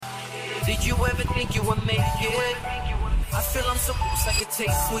Did you ever think you would make it? I feel I'm so close I could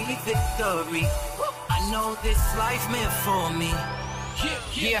taste sweet victory. I know this life meant for me.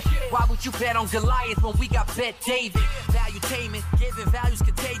 Yeah, why would you bet on Goliath when we got Bet David? Valuetainment, giving values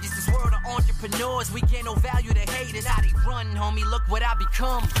contagious. This world of entrepreneurs, we get no value to hate it. How they run, homie, look what I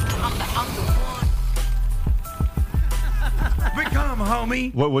become. I'm the one. Become,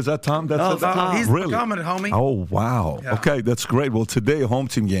 homie. What was that, Tom? That's Tom. He's really? becoming, homie. Oh, wow. Yeah. Okay, that's great. Well, today, Home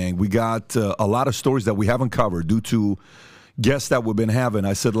Team Gang, we got a lot of stories that we haven't covered due to guests that we've been having.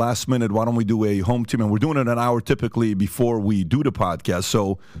 I said last minute, why don't we do a home team? And we're doing it an hour typically before we do the podcast.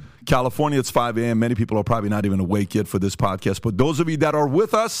 So California, it's 5 a.m. Many people are probably not even awake yet for this podcast. But those of you that are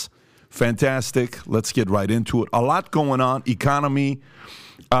with us, fantastic. Let's get right into it. A lot going on. Economy,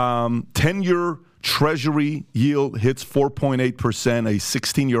 10-year Treasury yield hits 4.8%, a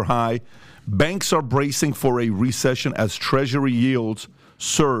 16-year high. Banks are bracing for a recession as Treasury yields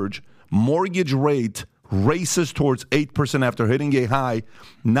surge. Mortgage rate races towards 8% after hitting a high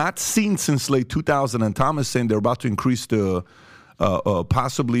not seen since late 2000. And Tom is saying they're about to increase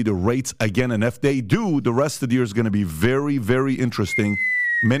possibly the rates again. And if they do, the rest of the year is going to be very, very interesting.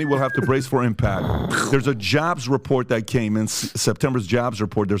 Many will have to brace for impact. There's a jobs report that came in, September's jobs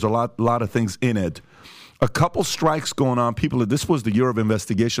report. There's a lot of things in it. A couple strikes going on. People, this was the year of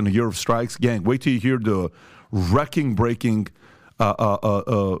investigation, the year of strikes. Gang, wait till you hear the breaking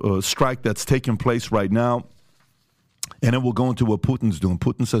strike that's taking place right now. And then we'll go into what Putin's doing.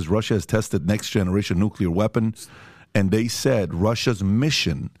 Putin says Russia has tested next-generation nuclear weapons. And they said Russia's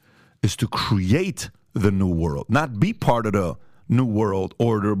mission is to create the new world, not be part of the New World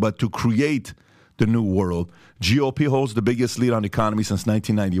Order, but to create the new world. GOP holds the biggest lead on the economy since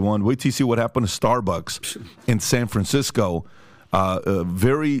 1991. Wait till you see what happened to Starbucks in San Francisco.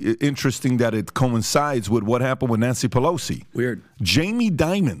 Very interesting that it coincides with what happened with Nancy Pelosi. Weird. Jamie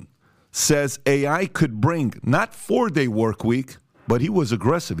Dimon says AI could bring not 4-day work week, but he was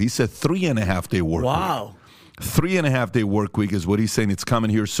aggressive. He said 3.5-day work week. Wow. 3.5-day work week is what he's saying. It's coming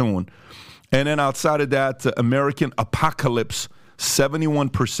here soon. And then outside of that, American apocalypse.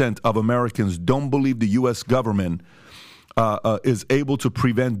 71% of Americans don't believe the U.S. government is able to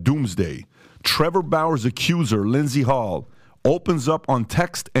prevent doomsday. Trevor Bauer's accuser, Lindsey Hall, opens up on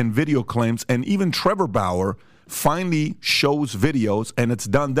text and video claims, and even Trevor Bauer finally shows videos, and it's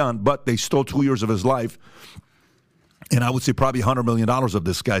done, but they stole 2 years of his life, and I would say probably $100 million of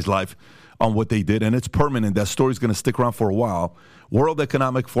this guy's life on what they did, and it's permanent. That story's going to stick around for a while. World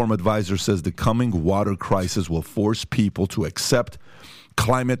Economic Forum advisor says the coming water crisis will force people to accept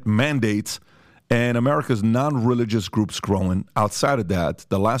climate mandates, and America's non-religious groups growing. Outside of that,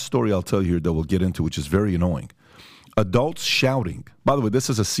 the last story I'll tell you here that we'll get into, which is very annoying. Adults shouting. By the way, this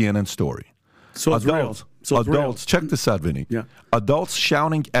is a CNN story. So it's real. Adults, check this out, Vinny. Yeah. Adults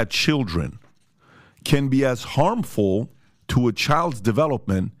shouting at children can be as harmful to a child's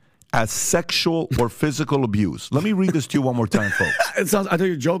development as sexual or physical abuse. Let me read this to you one more time, folks. I thought you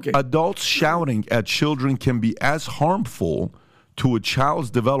were joking. Adults shouting at children can be as harmful to a child's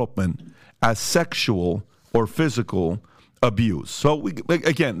development as sexual or physical abuse. So,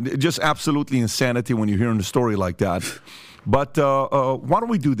 again, just absolutely insanity when you're hearing a story like that. But why don't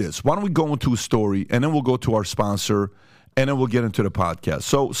we do this? Why don't we go into a story, and then we'll go to our sponsor, and then we'll get into the podcast.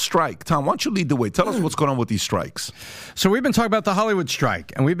 So, strike. Tom, why don't you lead the way? Tell us what's going on with these strikes. So we've been talking about the Hollywood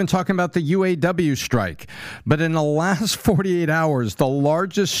strike, and we've been talking about the UAW strike. But in the last 48 hours, the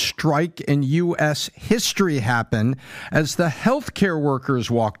largest strike in U.S. history happened as the healthcare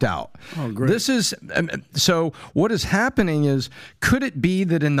workers walked out. Oh, great. So what is happening is, could it be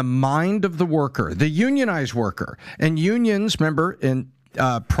that in the mind of the worker, the unionized worker, and unions, remember, in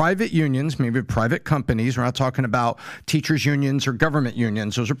private unions, maybe private companies. We're not talking about teachers' unions or government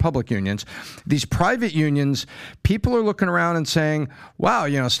unions. Those are public unions. These private unions, people are looking around and saying, wow,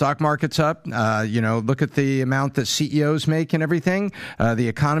 stock market's up. Look at the amount that CEOs make and everything. The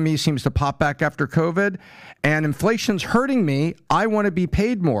economy seems to pop back after COVID. And inflation's hurting me. I want to be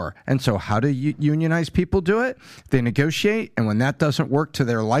paid more. And so how do unionized people do it? They negotiate. And when that doesn't work to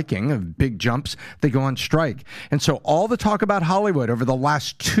their liking of big jumps, they go on strike. And so all the talk about Hollywood over the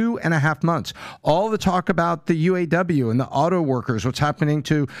last 2.5 months, all the talk about the UAW and the auto workers, what's happening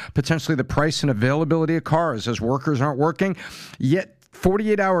to potentially the price and availability of cars as workers aren't working, yet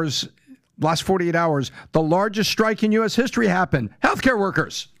 48 hours last 48 hours, the largest strike in U.S. history happened. Healthcare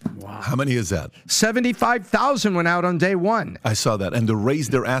workers. Wow. How many is that? 75,000 went out on day one. I saw that. And the raise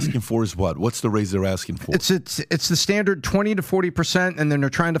they're asking for is what? What's the raise they're asking for? It's the standard 20 to 40%, and then they're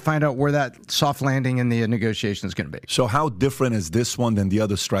trying to find out where that soft landing in the negotiation is going to be. So how different is this one than the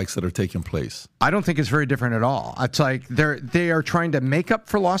other strikes that are taking place? I don't think it's very different at all. It's like they are trying to make up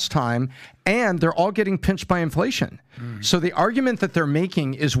for lost time, and they're all getting pinched by inflation. So the argument that they're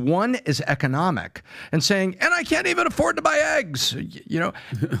making is one is economic and saying, and I can't even afford to buy eggs,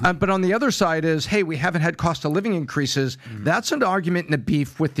 but on the other side is, hey, we haven't had cost of living increases. That's an argument and a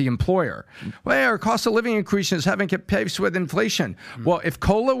beef with the employer. Well, our cost of living increases haven't kept pace with inflation. Well, if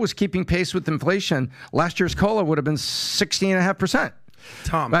COLA was keeping pace with inflation, last year's COLA would have been 16.5%.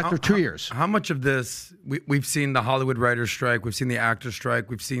 Tom, after 2 years. How much of this, we've seen the Hollywood writers strike, we've seen the actors strike,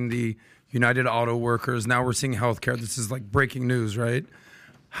 we've seen the United Auto Workers, now we're seeing healthcare. This is like breaking news, right?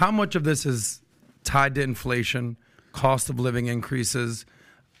 How much of this is tied to inflation, cost of living increases?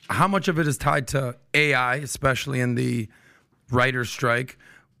 How much of it is tied to AI, especially in the writers strike?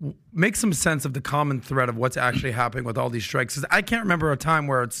 Make some sense of the common thread of what's actually happening with all these strikes. 'Cause I can't remember a time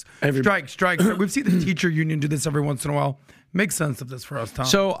where it's strike. We've seen the teacher union do this every once in a while. Make sense of this for us, Tom.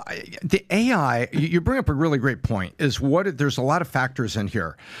 So the AI, you bring up a really great point, is there's a lot of factors in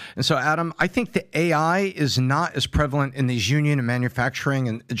here. And so, Adam, I think the AI is not as prevalent in these union and manufacturing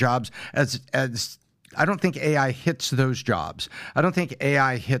and jobs as I don't think AI hits those jobs. I don't think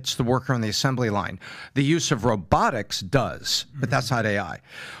AI hits the worker on the assembly line. The use of robotics does, but that's not AI.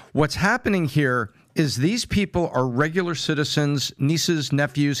 What's happening here is these people are regular citizens, nieces,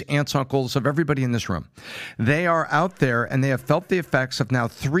 nephews, aunts, uncles of everybody in this room. They are out there and they have felt the effects of now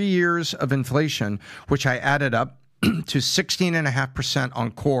 3 years of inflation, which I added up to 16.5%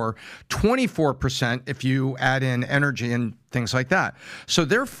 on core, 24% if you add in energy and things like that. So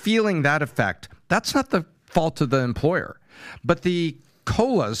they're feeling that effect. That's not the fault of the employer, but the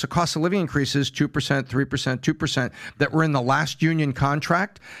COLAs, the cost of living increases, 2%, 3%, 2%, that were in the last union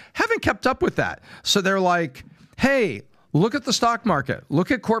contract, haven't kept up with that. So they're like, hey, look at the stock market.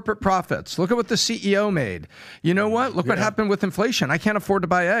 Look at corporate profits. Look at what the CEO made. You know what? Look what happened with inflation. I can't afford to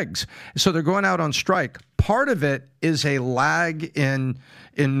buy eggs. So they're going out on strike. Part of it is a lag in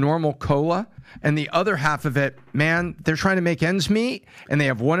normal COLA. And the other half of it, man, they're trying to make ends meet, and they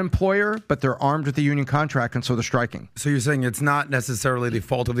have one employer, but they're armed with the union contract, and so they're striking. So you're saying it's not necessarily the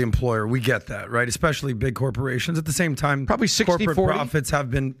fault of the employer. We get that, right? Especially big corporations. At the same time, probably 60-40. Corporate profits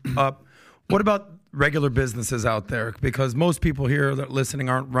have been up. What about regular businesses out there? Because most people here that are listening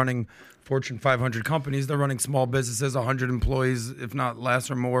aren't running Fortune 500 companies. They're running small businesses, 100 employees, if not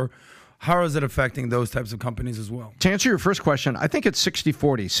less or more. How is it affecting those types of companies as well? To answer your first question, I think it's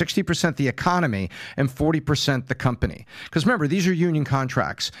 60-40, 60% the economy and 40% the company. Because remember, these are union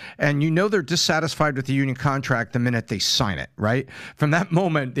contracts, and you know they're dissatisfied with the union contract the minute they sign it, right? From that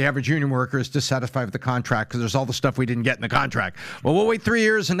moment, the average union worker is dissatisfied with the contract because there's all the stuff we didn't get in the contract. Well, we'll wait 3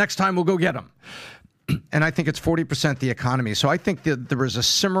 years, and next time we'll go get them. And I think it's 40% the economy. So I think that there was a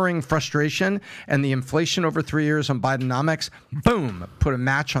simmering frustration, and the inflation over 3 years on Bidenomics, boom, put a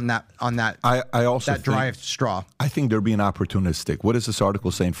match on that. I also that dry straw. I think they're being opportunistic. What is this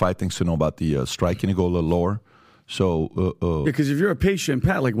article saying? 5 things to know about the strike. Can you go a little lower? So because if you're a patient,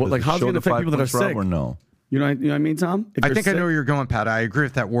 Pat, like how's it going to affect people that are sick? Or no? You know what I mean, Tom? I think I know where you're going, Pat. I agree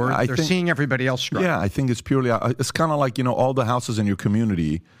with that word. They're seeing everybody else struggle. Yeah, I think it's purely, it's kind of like, all the houses in your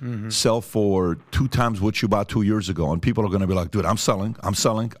community sell for 2 times what you bought 2 years ago. And people are going to be like, dude, I'm selling. Cash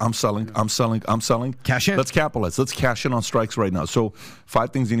in. Let's capitalize. Let's cash in on strikes right now. So 5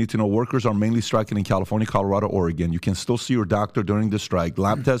 things you need to know. Workers are mainly striking in California, Colorado, Oregon. You can still see your doctor during the strike.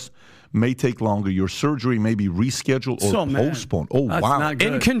 Lab tests may take longer. Your surgery may be rescheduled or postponed. Oh, that's wow. not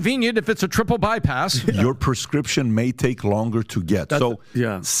good. Inconvenient if it's a triple bypass. Your prescription may take longer to get. So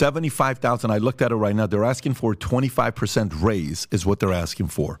 75,000, I looked at it right now. They're asking for a 25% raise is what they're asking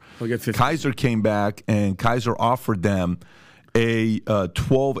for. Kaiser came back, and Kaiser offered them a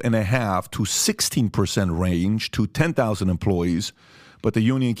 12.5 to 16% range to 10,000 employees. But the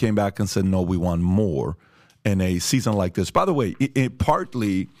union came back and said, no, we want more in a season like this. By the way,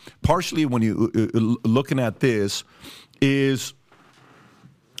 partially when you looking at this is,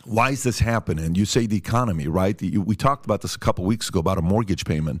 why is this happening? You say the economy, right? We talked about this a couple weeks ago about a mortgage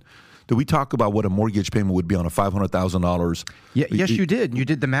payment. Did we talk about what a mortgage payment would be on a $500,000? Yeah, yes, you did. You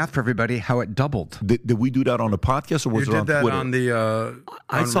did the math for everybody, how it doubled. Did we do that on the podcast, or was it on Twitter? You did that on the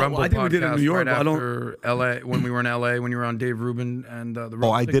Rumble I think we did it in New York. Right after LA, when we were in LA, when you were on Dave Rubin and the Rumble.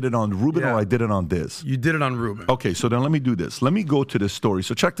 Oh, I did it on Rubin, or I did it on this? You did it on Rubin. Okay, so then let me do this. Let me go to this story.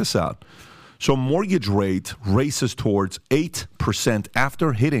 So check this out. So mortgage rate races towards 8%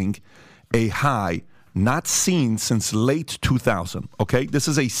 after hitting a high not seen since late 2000. Okay, this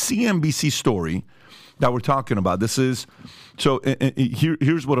is a CNBC story that we're talking about. This is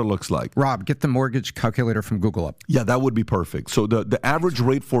here's what it looks like. Rob, get the mortgage calculator from Google up. Yeah, that would be perfect. So the average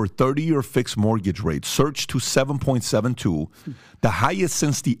rate for a 30-year fixed mortgage rate surged to 7.72, the highest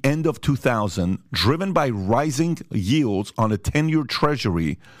since the end of 2000, driven by rising yields on a 10-year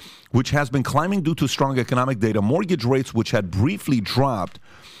treasury, which has been climbing due to strong economic data. Mortgage rates, which had briefly dropped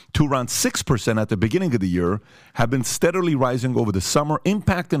to around 6% at the beginning of the year, have been steadily rising over the summer,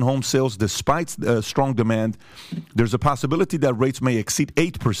 impacting home sales despite strong demand. There's a possibility that rates may exceed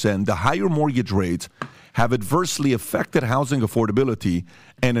 8%. The higher mortgage rates have adversely affected housing affordability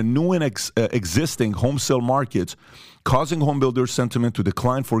and a new and existing home sale markets, causing home builders' sentiment to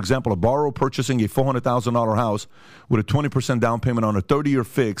decline. For example, a borrower purchasing a $400,000 house with a 20% down payment on a 30-year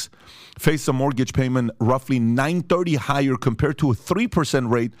fix faced a mortgage payment roughly $930 higher compared to a 3%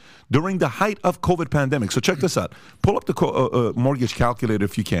 rate during the height of COVID pandemic. So check this out. Pull up the mortgage calculator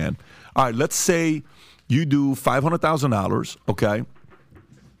if you can. All right, let's say you do $500,000, okay,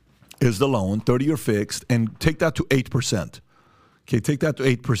 is the loan, 30-year fixed, and take that to 8%. Okay, take that to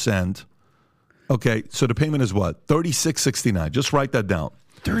 8%. Okay, so the payment is what? $36.69. Just write that down.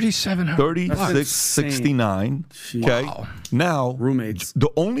 $3,700. $36.69. Okay. Wow. Now, roommates. The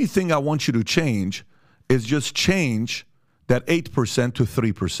only thing I want you to change is just change that 8% to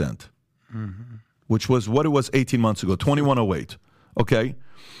 3%, which was what it was 18 months ago, 2108. Okay.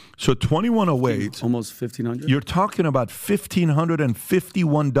 So 2108. Almost $1,500. You're talking about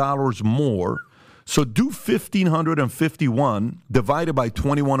 $1,551 more. So do 1,551 divided by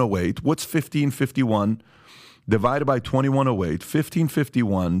 2108. What's 1,551 divided by 2108?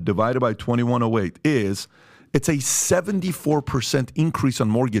 1,551 divided by 2108 it's a 74% increase on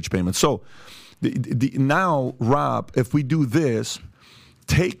mortgage payments. So now, Rob, if we do this,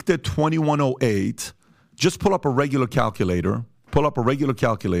 take the 2108, just pull up a regular calculator,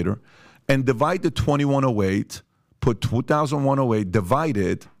 and divide the 2108, put 2,108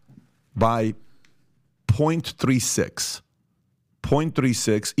 divided by 0.36.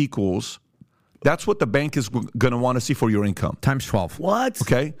 0.36 equals, that's what the bank is going to want to see for your income. Times 12. What?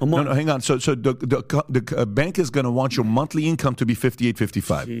 Okay? No, hang on. So the bank is going to want your monthly income to be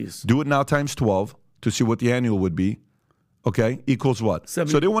 $58.55. Jeez. Do it now times 12 to see what the annual would be. Okay? Equals what?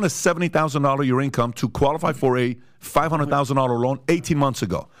 70. So they want a $70,000 your income to qualify for a $500,000 loan 18 months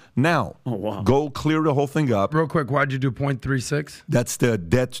ago. Now, go clear the whole thing up. Real quick, why'd you do 0.36? That's the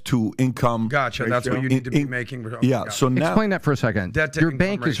debt to income. Gotcha. That's what you need to be making. Yeah. So now, explain that for a second. Your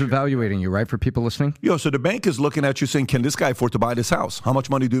bank is evaluating you, right? For people listening. So the bank is looking at you saying, can this guy afford to buy this house? How much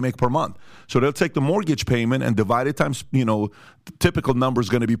money do you make per month? So they'll take the mortgage payment and divide it times, the typical number is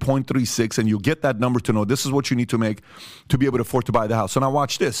going to be 0.36, and you get that number to know this is what you need to make to be able to afford to buy the house. So now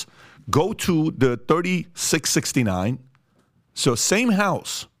watch this. Go to the 3669. So same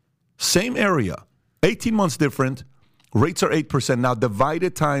house, same area, 18 months different, rates are 8%. Now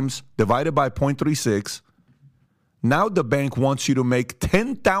divided by 0.36. Now the bank wants you to make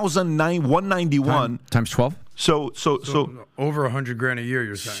 $10,191 times 12. So over $100,000 a year,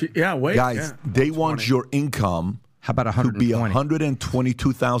 you're saying? Yeah, wait. Guys, they want your income How about to be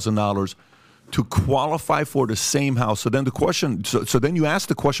 $122,000 to qualify for the same house. So then the question, so then you ask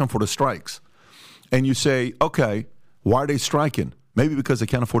the question for the strikes, and you say, okay, why are they striking? Maybe because they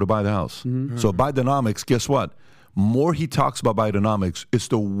can't afford to buy the house. Mm-hmm. So Bidenomics, guess what? More he talks about Bidenomics, it's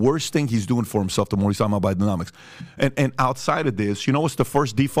the worst thing he's doing for himself, the more he's talking about Bidenomics. And outside of this, you know what's the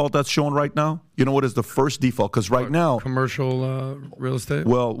first default that's shown right now? You know what is the first default? Because right now... Commercial real estate?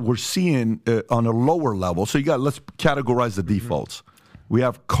 Well, we're seeing on a lower level. So let's categorize the defaults. We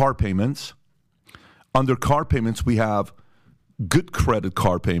have car payments. Under car payments, we have good credit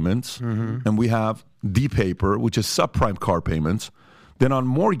car payments, and we have D-paper, which is subprime car payments. Then on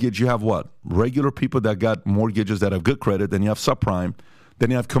mortgage, you have what? Regular people that got mortgages that have good credit. Then you have subprime. Then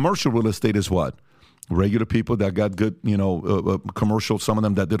you have commercial real estate is what? Regular people that got good, commercial, some of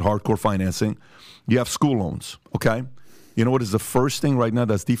them that did hardcore financing. You have school loans, okay? You know what is the first thing right now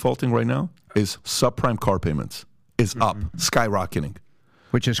that's defaulting right now? Is subprime car payments is up, skyrocketing.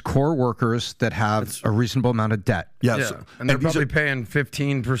 Which is core workers that have a reasonable amount of debt. Yes. Yeah. And they're probably paying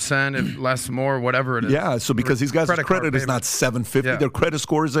 15%, if less, more, whatever it is. Yeah, so because these guys' credit is not 750, their credit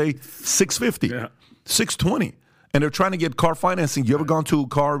score is a 650, 620. And they're trying to get car financing. You ever gone to a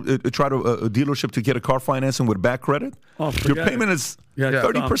dealership to get a car financing with bad credit? Oh, your payment is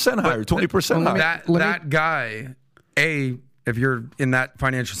 30% higher, 20% higher. That guy, if you're in that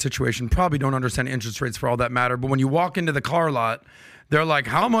financial situation, probably don't understand interest rates for all that matter. But when you walk into the car lot, they're like,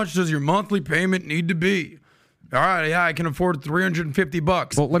 how much does your monthly payment need to be? All right, yeah, I can afford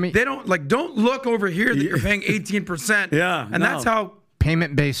 $350. Well, They don't look over here that you're paying 18%. Yeah, and that's how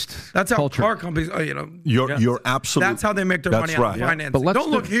payment-based. That's how culture. car companies. You're absolutely. That's how they make their money on financing. But don't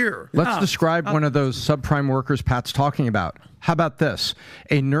look here. Let's describe one of those subprime workers Pat's talking about. How about this?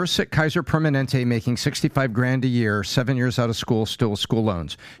 A nurse at Kaiser Permanente making $65,000 a year, 7 years out of school, still with school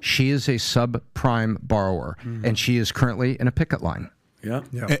loans. She is a subprime borrower, and she is currently in a picket line. Yeah.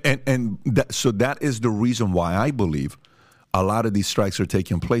 So that is the reason why I believe a lot of these strikes are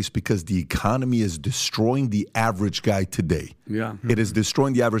taking place, because the economy is destroying the average guy today. Yeah. It is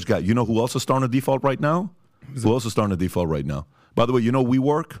destroying the average guy. You know who else is starting to default right now? Who else is starting to default right now? By the way, you know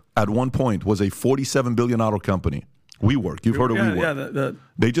WeWork at one point was a $47 billion company. WeWork. You've heard of WeWork. Yeah,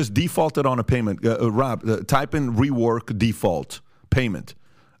 They just defaulted on a payment. Rob, type in WeWork default payment.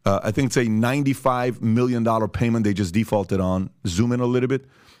 I think it's a $95 million payment they just defaulted on. Zoom in a little bit.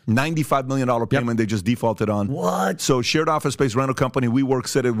 $95 million payment they just defaulted on. What? So shared office space rental company WeWork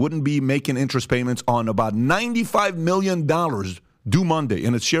said it wouldn't be making interest payments on about $95 million due Monday,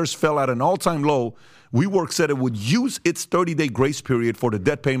 and its shares fell at an all-time low. WeWork said it would use its 30-day grace period for the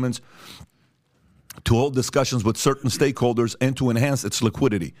debt payments to hold discussions with certain stakeholders and to enhance its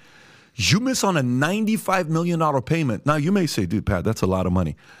liquidity. You miss on a $95 million payment. Now, you may say, dude, Pat, that's a lot of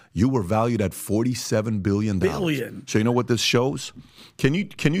money. You were valued at $47 billion. So you know what this shows? Can you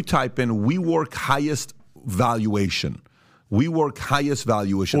type in WeWork highest valuation? WeWork highest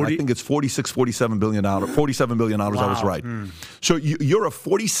valuation. I think it's $47 billion. $47 billion, wow. I was right. So you're a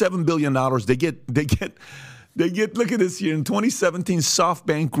 $47 billion. They get, look at this here. In 2017,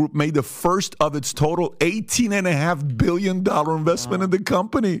 SoftBank Group made the first of its total $18.5 billion investment in the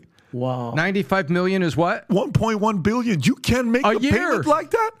company. Wow. 95 million is what? 1.1 billion. You can't make a payment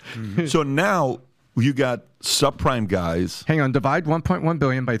like that. So now you got subprime guys. Hang on, divide 1.1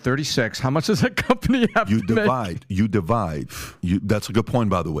 billion by 36. How much does that company have to make? You divide. That's a good point,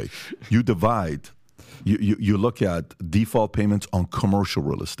 by the way. You divide. You look at default payments on commercial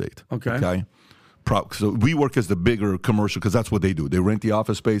real estate. Okay. So WeWork is the bigger commercial because that's what they do. They rent the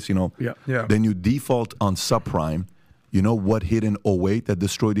office space, Yeah. Then you default on subprime. You know what hit in 2008 that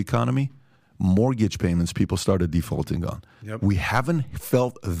destroyed the economy? Mortgage payments people started defaulting on. Yep. We haven't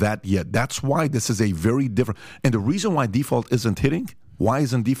felt that yet. That's why this is a very different. And the reason why default isn't hitting,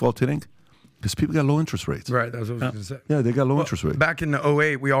 because people got low interest rates. Right, that's what I was going to say. Yeah, they got low interest rates. Back in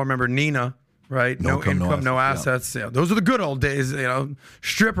 2008, we all remember Nina. Right, no income, no assets. Yeah. Those are the good old days.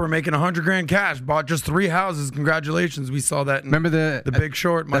 Stripper making $100,000 cash, bought just 3 houses. Congratulations, we saw that. Remember the Big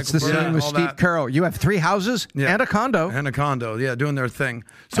Short? That's the scene with Steve Carell. You have 3 houses and a condo. And a condo, doing their thing.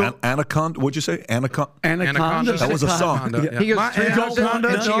 So Anaconda, what'd you say? Anaconda. That was a song. He goes 3 houses,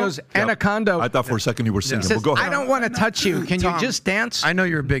 and she goes Anaconda. I thought for a second you were singing. He says, I don't want to touch you. Can you just dance? I know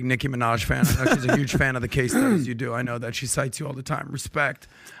you're a big Nicki Minaj fan. I know she's a huge fan of the case studies you do. I know that she cites you all the time. Respect.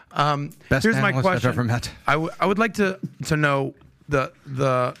 Best here's my question. I've ever met. I would like to know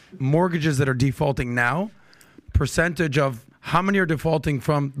the mortgages that are defaulting now, percentage of how many are defaulting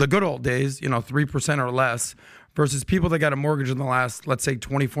from the good old days, 3% or less, versus people that got a mortgage in the last, let's say,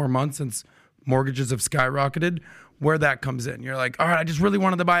 24 months since mortgages have skyrocketed. Where that comes in, you're like, all right, I just really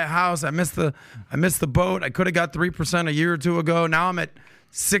wanted to buy a house. I missed the boat. I could have got 3% a year or two ago. Now I'm at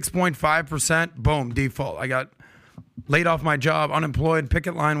 6.5%. Boom, default. I got laid off my job, unemployed,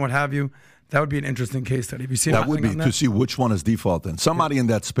 picket line, what have you. That would be an interesting case study. Have you seen that? Would be to see which one is defaulting. Somebody in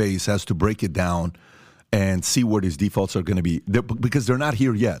that space has to break it down and see where these defaults are going to be, because they're not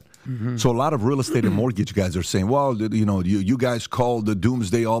here yet. Mm-hmm. So a lot of real estate and mortgage guys are saying, well, you guys called the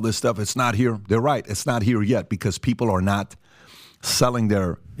doomsday, all this stuff. It's not here. They're right. It's not here yet because people are not selling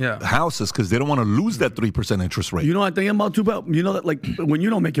their houses because they don't want to lose that 3% interest rate. You know what I'm thinking about too? But that like when you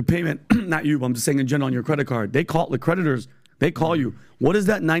don't make your payment, not you, but I'm just saying in general on your credit card, they call the creditors. They call you. What is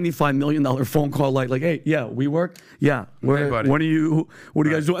that $95 million phone call like? Like, hey, yeah, we work. Yeah, what do you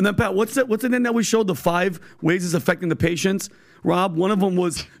guys do? And then Pat, what's the thing that we showed? The 5 ways it's affecting the patients. Rob, one of them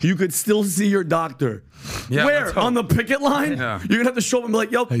was you could still see your doctor. Yeah, where? On the picket line? Yeah. You're going to have to show up and be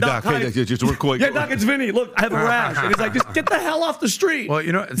like, yo, hey, Doc, just real quick. Yeah, Doc, it's Vinny. Look, I have a rash. And he's like, just get the hell off the street. Well,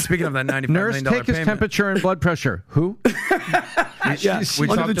 speaking of that $95 million Nurse, take his temperature and blood pressure. Who? We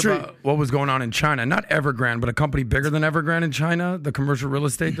talked about what was going on in China. Not Evergrande, but a company bigger than Evergrande in China, the commercial real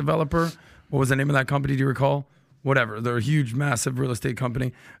estate developer. What was the name of that company? Do you recall? Whatever. They're a huge, massive real estate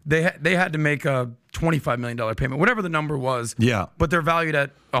company. They had to make a $25 million payment, whatever the number was. Yeah. But they're valued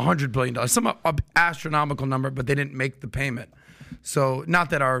at $100 billion. Some astronomical number, but they didn't make the payment. So not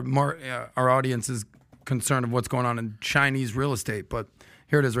that our audience is concerned of what's going on in Chinese real estate, but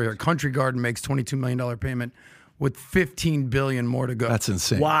here it is right here. Country Garden makes $22 million payment with 15 billion more to go. That's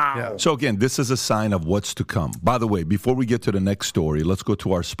insane. Wow. Yeah. So again, this is a sign of what's to come. By the way, before we get to the next story, let's go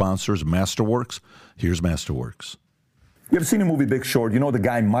to our sponsors, Masterworks. Here's Masterworks. You ever seen the movie Big Short? You know the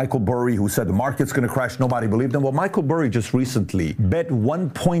guy Michael Burry who said the market's going to crash, nobody believed him? Well, Michael Burry just recently bet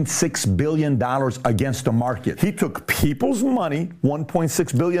 $1.6 billion against the market. He took people's money,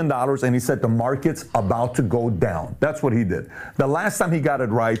 $1.6 billion, and he said the market's about to go down. That's what he did. The last time he got it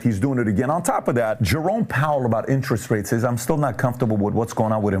right, he's doing it again. On top of that, Jerome Powell about interest rates says, I'm still not comfortable with what's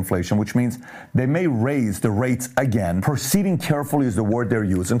going on with inflation, which means they may raise the rates again. Proceeding carefully is the word they're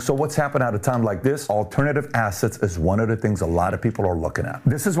using. So what's happened at a time like this? Alternative assets is one of the things a lot of people are looking at.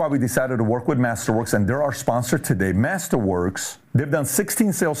 This is why we decided to work with Masterworks, and they're our sponsor today. Masterworks, they've done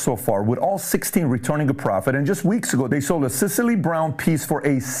 16 sales so far, with all 16 returning a profit. And just weeks ago, they sold a Cicely Brown piece for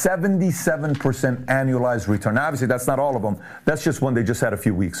a 77% annualized return. Now, obviously, that's not all of them. That's just one they just had a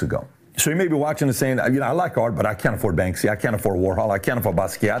few weeks ago. So you may be watching and saying, you know, I like art, but I can't afford Banksy, I can't afford Warhol, I can't afford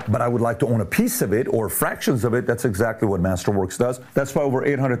Basquiat, but I would like to own a piece of it or fractions of it. That's exactly what Masterworks does. That's why over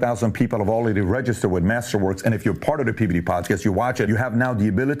 800,000 people have already registered with Masterworks. And if you're part of the PBD podcast, you watch it, you have now the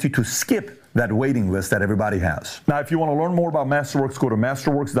ability to skip that waiting list that everybody has. Now, if you want to learn more about Masterworks, go to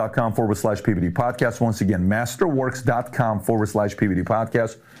masterworks.com/PBD podcast. Once again, masterworks.com/PBD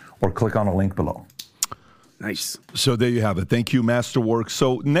podcast, or click on the link below. Nice. So there you have it. Thank you, Masterworks.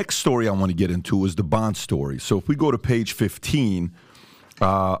 So next story I want to get into is the bond story. So if we go to page 15,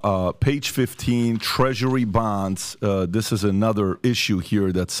 Treasury bonds, this is another issue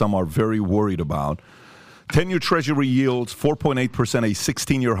here that some are very worried about. 10-year Treasury yields, 4.8%, a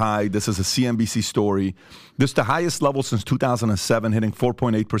 16-year high. This is a CNBC story. This is the highest level since 2007, hitting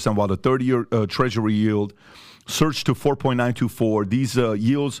 4.8%, while the 30-year Treasury yield surged to 4.924. These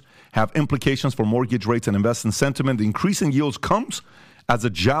yields have implications for mortgage rates and investment sentiment. The increase in yields comes as a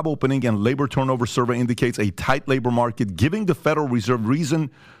job opening and labor turnover survey indicates a tight labor market, giving the Federal Reserve reason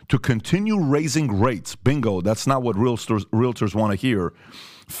to continue raising rates. Bingo, that's not what realtors want to hear.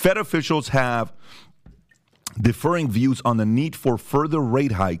 Fed officials have differing views on the need for further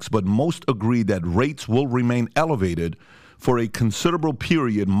rate hikes, but most agree that rates will remain elevated for a considerable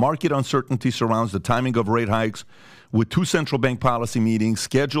period. Market uncertainty surrounds the timing of rate hikes, with 2 central bank policy meetings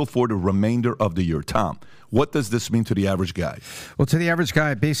scheduled for the remainder of the year. Tom, what does this mean to the average guy? Well, to the average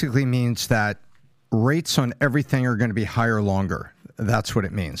guy, it basically means that rates on everything are going to be higher longer. That's what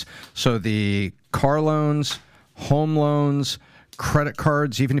it means. So the car loans, home loans, credit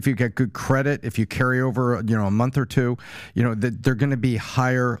cards, even if you get good credit, if you carry over, a month or two, they're going to be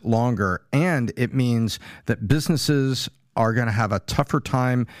higher longer. And it means that businesses are going to have a tougher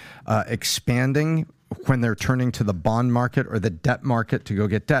time expanding when they're turning to the bond market or the debt market to go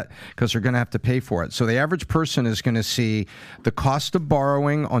get debt, because they're going to have to pay for it. So the average person is going to see the cost of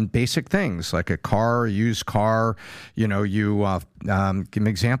borrowing on basic things like a car, a used car. Give an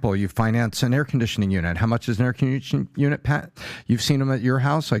example. You finance an air conditioning unit. How much is an air conditioning unit, Pat? You've seen them at your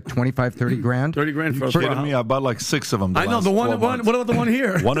house, like 25, 30 grand? 30 grand for Kidding me? I bought like 6 of them. I know the one. What about the one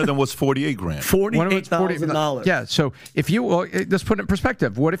here? One of them was 48 grand. $48,000. Yeah. So let's put it in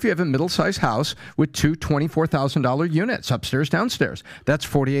perspective. What if you have a middle-sized house with 2 $24,000 units, upstairs, downstairs? That's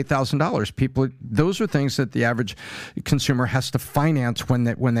 $48,000. Those are things that the average consumer has to finance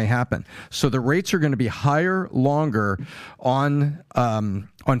when they happen. So the rates are going to be higher, longer on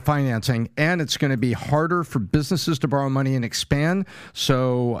financing, and it's going to be harder for businesses to borrow money and expand.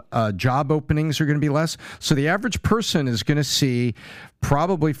 So job openings are going to be less. So the average person is going to see,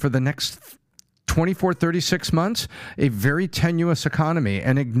 probably for the next 24, 36 months, a very tenuous economy,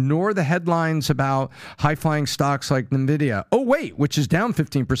 and ignore the headlines about high-flying stocks like NVIDIA. Oh, wait, which is down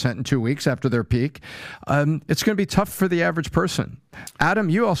 15% in 2 weeks after their peak. It's going to be tough for the average person. Adam,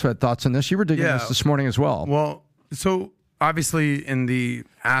 you also had thoughts on this. You were digging this morning as well. Well, so obviously in the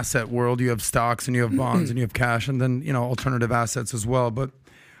asset world, you have stocks and you have bonds and you have cash and then, alternative assets as well. But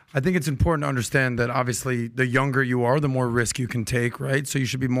I think it's important to understand that obviously the younger you are, the more risk you can take, right? So you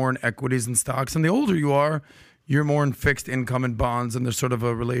should be more in equities and stocks. And the older you are, you're more in fixed income and bonds, and there's sort of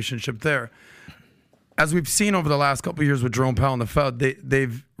a relationship there. As we've seen over the last couple of years with Jerome Powell and the Fed,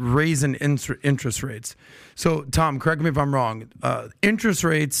 they've raised interest rates. So, Tom, correct me if I'm wrong. Interest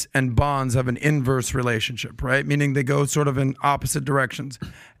rates and bonds have an inverse relationship, right? Meaning they go sort of in opposite directions.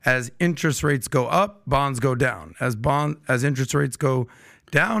 As interest rates go up, bonds go down. As interest rates go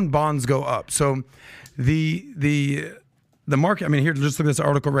down, bonds go up. So the market, here, just look at this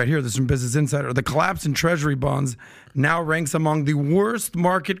article right here. This is from Business Insider. The collapse in Treasury bonds now ranks among the worst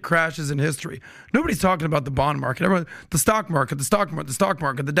market crashes in history. Nobody's talking about the bond market. Everyone, the stock market,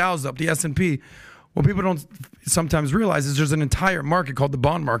 the Dow's up, the S&P. What people don't sometimes realize is there's an entire market called the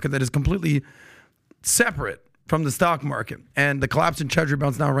bond market that is completely separate from the stock market. And the collapse in Treasury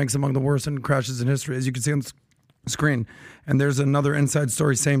bonds now ranks among the worst in crashes in history, as you can see on the screen. And there's another inside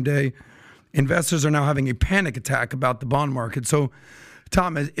story same day. Investors are now having a panic attack about the bond market. So,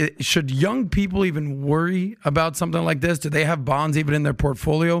 Tom, should young people even worry about something like this? Do they have bonds even in their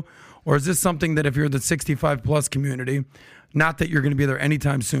portfolio? Or is this something that if you're the 65-plus community, not that you're going to be there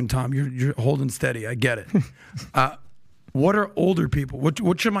anytime soon, Tom, you're holding steady. I get it. What are older people?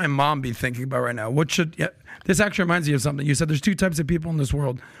 What should my mom be thinking about right now? This actually reminds me of something. You said there's two types of people in this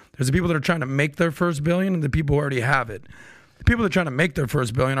world. There's the people that are trying to make their first billion and the people who already have it. The people that are trying to make their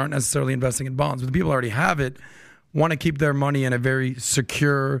first billion aren't necessarily investing in bonds, but the people who already have it want to keep their money in a very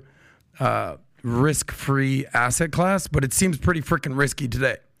secure, risk-free asset class, but it seems pretty freaking risky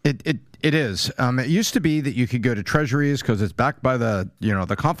today. It is. It used to be that you could go to treasuries because it's backed by the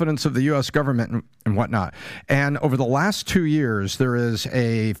confidence of the U.S. government and whatnot. And over the last 2 years, there is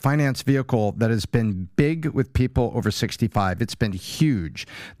a finance vehicle that has been big with people over 65. It's been huge.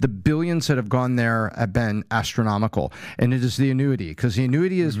 The billions that have gone there have been astronomical. And it is the annuity, because the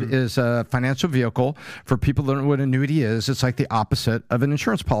annuity is a financial vehicle for people that don't know what annuity is. It's like the opposite of an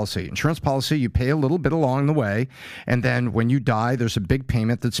insurance policy. Insurance policy, you pay a little bit along the way, and then when you die, there's a big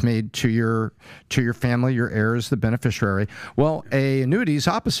payment that's made to your family, your heirs, the beneficiary. Well, a annuity is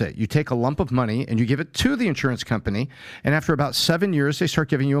opposite. You take a lump of money and you give it to the insurance company, and after about 7 years, they start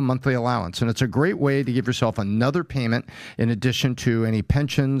giving you a monthly allowance. And it's a great way to give yourself another payment in addition to any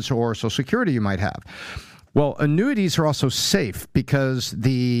pensions or Social Security you might have. Well, annuities are also safe because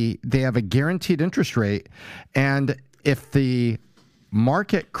they have a guaranteed interest rate, and if the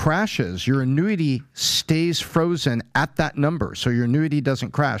market crashes, your annuity stays frozen at that number, so your annuity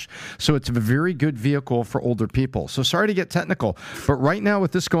doesn't crash. So it's a very good vehicle for older people. So sorry to get technical, but right now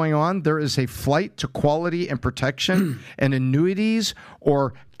with this going on, there is a flight to quality and protection, and annuities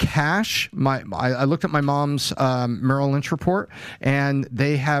or cash. I looked at my mom's Merrill Lynch report, and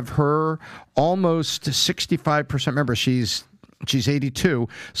they have her almost 65%. Remember, she's 82.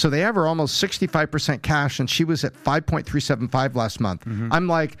 So they have her almost 65% cash, and she was at 5.375 last month. I'm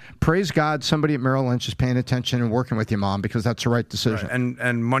like, praise God, somebody at Merrill Lynch is paying attention and working with you, Mom, because that's the right decision. Right.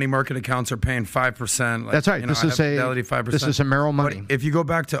 And money market accounts are paying 5%. Like, that's right. This is Fidelity, 5%. This is a Merrill money. But if you go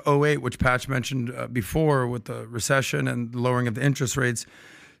back to 2008, which Patch mentioned before with the recession and the lowering of the interest rates,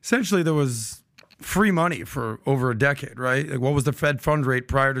 essentially there was free money for over a decade, right? Like, what was the Fed fund rate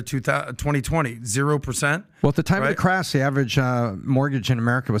prior to 2020? 0%? Well, at the time of the crash, the average mortgage in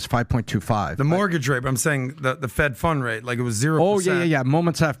America was 5.25. The mortgage rate, but I'm saying the Fed fund rate, like it was 0%. Oh, yeah.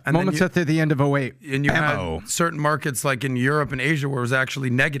 Moments after the end of 2008. And you had certain markets like in Europe and Asia where it was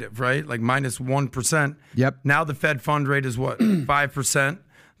actually negative, right? Like minus 1%. Yep. Now the Fed fund rate is what? 5%.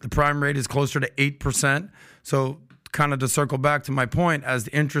 The prime rate is closer to 8%. So kind of to circle back to my point, as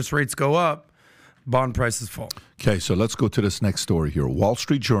the interest rates go up, bond prices fall. Okay, so let's go to this next story here. Wall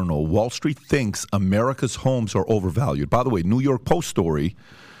Street Journal. Wall Street thinks America's homes are overvalued. By the way, New York Post story,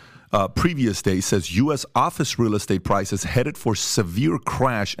 previous day, says U.S. office real estate prices headed for severe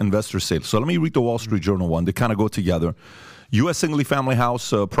crash, investors say. So let me read the Wall Street Journal one. They kind of go together. U.S. single-family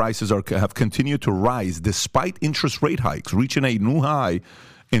house prices have continued to rise despite interest rate hikes, reaching a new high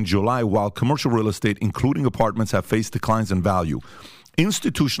in July, while commercial real estate, including apartments, have faced declines in value.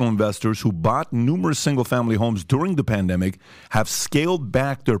 Institutional investors who bought numerous single-family homes during the pandemic have scaled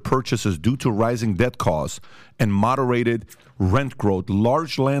back their purchases due to rising debt costs and moderated rent growth.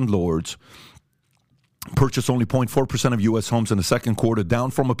 Large landlords purchased only 0.4% of U.S. homes in the second quarter, down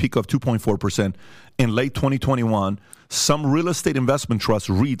from a peak of 2.4% in late 2021. Some real estate investment trusts,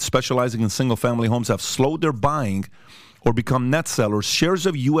 REITs, specializing in single-family homes, have slowed their buying or become net sellers. Shares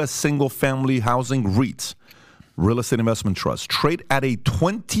of U.S. single-family housing REITs, real estate investment trusts, trade at a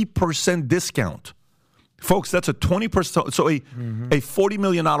 20% discount. Folks, that's a 20%. So a $40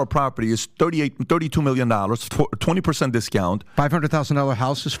 million property is $32 million, 20% discount. $500,000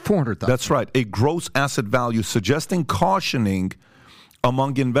 house is $400,000. That's right. A gross asset value, suggesting cautioning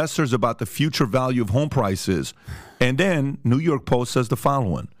among investors about the future value of home prices. And then New York Post says the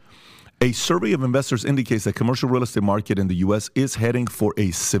following. A survey of investors indicates that commercial real estate market in the U.S. is heading for a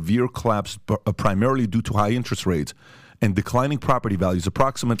severe collapse, primarily due to high interest rates and declining property values.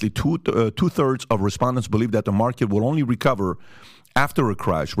 Approximately two-thirds of respondents believe that the market will only recover after a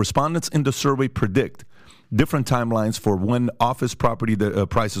crash. Respondents in the survey predict different timelines for when office property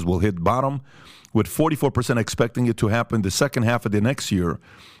prices will hit bottom, with 44% expecting it to happen the second half of the next year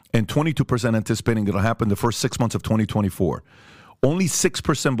and 22% anticipating it will happen the first 6 months of 2024. Only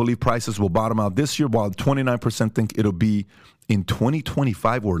 6% believe prices will bottom out this year, while 29% think it'll be in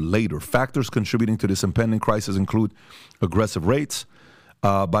 2025 or later. Factors contributing to this impending crisis include aggressive rates,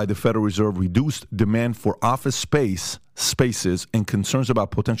 by the Federal Reserve, reduced demand for office spaces, and concerns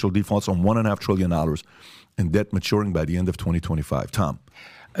about potential defaults on $1.5 trillion and debt maturing by the end of 2025. Tom.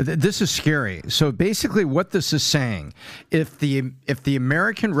 This is scary. So basically what this is saying, if the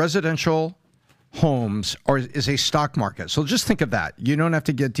American residential homes is a stock market. So just think of that. You don't have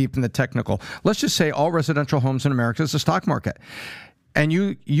to get deep in the technical. Let's just say all residential homes in America is a stock market. And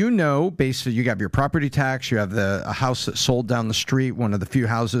you know, basically, you have your property tax, you have a house that sold down the street, one of the few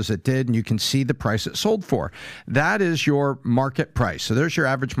houses that did, and you can see the price it sold for. That is your market price. So there's your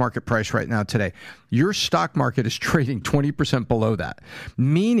average market price right now today. Your stock market is trading 20% below that,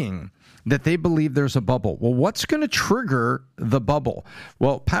 meaning that they believe there's a bubble. Well, what's going to trigger the bubble?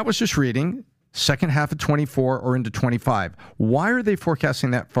 Well, Pat was just reading second half of 24 or into 25. Why are they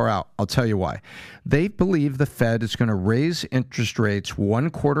forecasting that far out? I'll tell you why. They believe the Fed is going to raise interest rates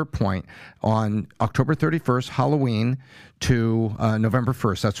 1/4 point on October 31st, Halloween, to November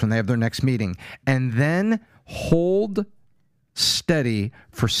 1st. That's when they have their next meeting. And then hold steady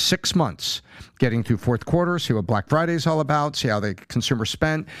for 6 months, getting through fourth quarter, see what Black Friday is all about, see how the consumer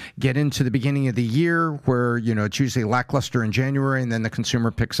spent, get into the beginning of the year where, it's usually lackluster in January and then the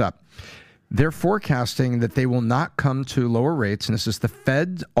consumer picks up. They're forecasting that they will not come to lower rates, and this is the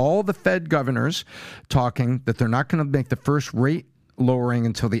Fed, all the Fed governors talking that they're not going to make the first rate lowering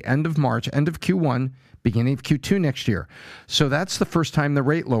until the end of March, end of Q1, beginning of Q2 next year. So that's the first time the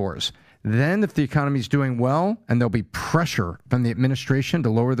rate lowers. Then if the economy is doing well and there'll be pressure from the administration to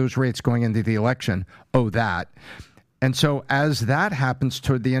lower those rates going into the election, that. And so as that happens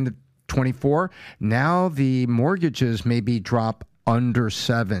toward the end of 24, now the mortgages maybe drop under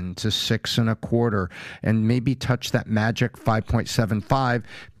 7 to 6.25 and maybe touch that magic 5.75,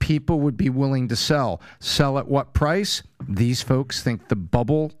 people would be willing to sell. Sell at what price? These folks think the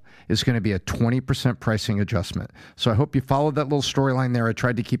bubble is going to be a 20% pricing adjustment. So I hope you followed that little storyline there. I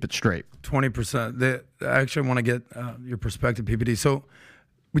tried to keep it straight. 20%. I actually want to get your perspective, PBD. So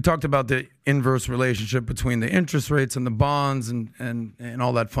we talked about the inverse relationship between the interest rates and the bonds and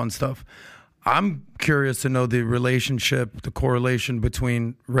all that fun stuff. I'm curious to know the relationship, the correlation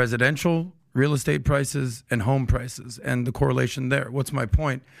between residential real estate prices and home prices and the correlation there. What's my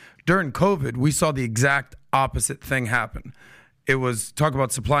point? During COVID, we saw the exact opposite thing happen. It was, talk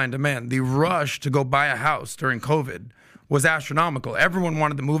about supply and demand. The rush to go buy a house during COVID was astronomical. Everyone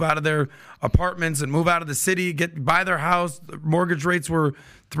wanted to move out of their apartments and move out of the city, buy their house. The mortgage rates were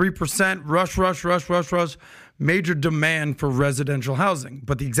 3%, rush. Major demand for residential housing.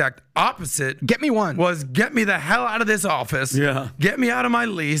 But the exact opposite get me one was get me the hell out of this office. Yeah. Get me out of my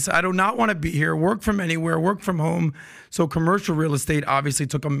lease. I do not want to be here. Work from anywhere, work from home. So commercial real estate obviously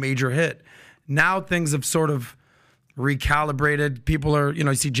took a major hit. Now things have sort of recalibrated. People are,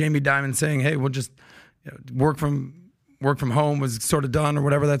 you see Jamie Dimon saying, hey, we'll just work from home was sort of done or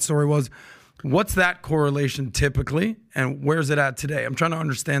whatever that story was. What's that correlation typically, and where's it at today? I'm trying to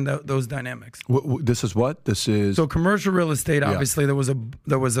understand those dynamics. This is what? This is... So commercial real estate, obviously, there was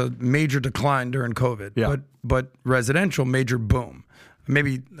a major decline during COVID, but residential, major boom.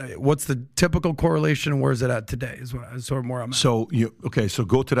 Maybe what's the typical correlation, and where's it at today is sort of more I'm at. So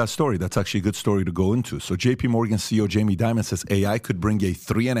go to that story. That's actually a good story to go into. So JP Morgan CEO Jamie Dimon says AI could bring a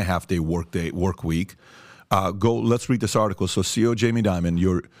 3.5-day work week. Let's read this article. So CEO Jamie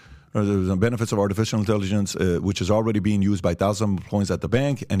Dimon, the benefits of artificial intelligence, which is already being used by thousands of employees at the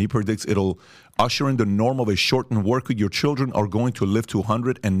bank, and he predicts it'll usher in the norm of a shortened work week. Your children are going to live to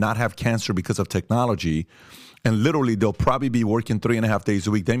 100 and not have cancer because of technology. And literally, they'll probably be working 3.5 days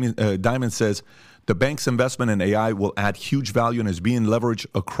a week. Dimon says the bank's investment in AI will add huge value and is being leveraged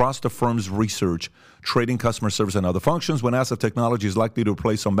across the firm's research, trading, customer service, and other functions. When asked if technology is likely to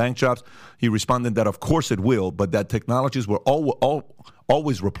replace some bank jobs, he responded that of course it will, but that technologies will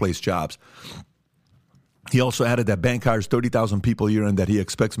always replace jobs. He also added that bank hires 30,000 people a year and that he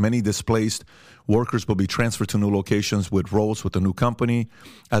expects many displaced workers will be transferred to new locations with roles with the new company.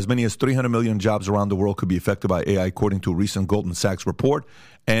 As many as 300 million jobs around the world could be affected by AI, according to a recent Goldman Sachs report.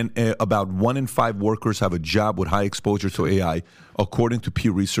 And about 1 in 5 workers have a job with high exposure to AI, according to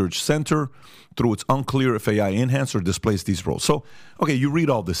Pew Research Center. Through it's unclear if AI enhance or displace these roles. So, okay, you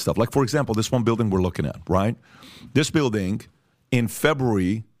read all this stuff. Like, for example, this one building we're looking at, right? This building in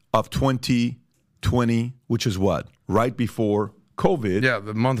February of 2020, which is what? Right before COVID. Yeah,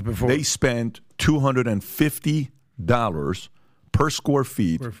 the month before. They spent $250 per square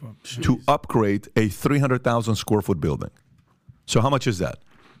feet to upgrade a 300,000 square foot building. So how much is that?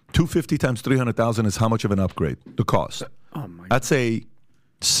 250 times 300,000 is how much of an upgrade? The cost. Oh my God. That's a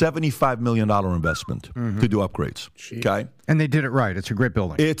 $75 million investment to do upgrades. Jeez. Okay, and they did it right. It's a great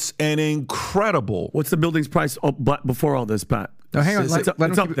building. it's an incredible. What's the building's price? Oh, but before all this, Pat, No, hang on. It's up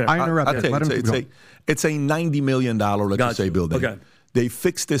there. I interrupted. I'll tell you, it's a $90 million, let's say, building. Okay. They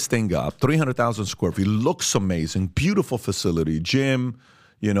fixed this thing up, 300,000 square feet. Looks amazing. Beautiful facility, gym,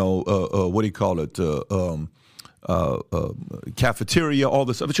 what do you call it? Cafeteria, all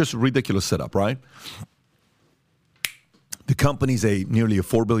this stuff. It's just a ridiculous setup, right? The company's nearly a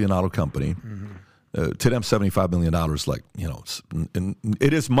 $4 billion company. To them, $75 million,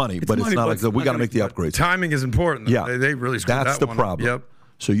 it is money, but it's not like we got to make the upgrades. Timing is important. Yeah, they really screwed that's that the problem. Yep.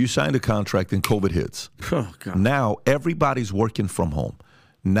 So you signed a contract and COVID hits. Oh, God. Now everybody's working from home.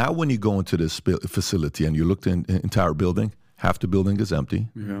 Now when you go into this facility and you look at the entire building, half the building is empty.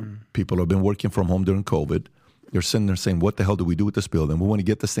 Yeah. People have been working from home during COVID. They're sitting there saying, what the hell do we do with this building? We want to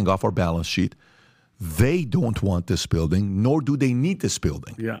get this thing off our balance sheet. They don't want this building, nor do they need this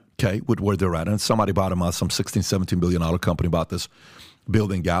building. Yeah. Okay, with where they're at. And somebody bought them out, some $16, $17 billion company bought this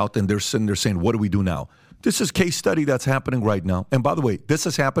building out, and they're sitting there saying, what do we do now? This is case study that's happening right now. And by the way, this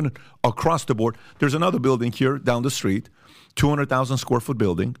is happening across the board. There's another building here down the street, 200,000 square foot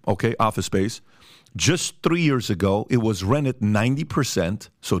building, okay, office space. Just 3 years ago, it was rented 90%,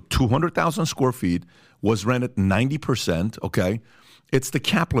 so 200,000 square feet was rented 90%, okay? It's the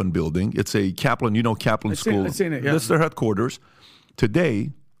Kaplan building. It's a Kaplan, Kaplan School. I've seen it, yeah. That's their headquarters.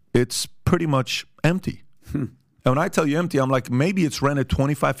 Today, it's pretty much empty. And when I tell you empty, I'm like, maybe it's rented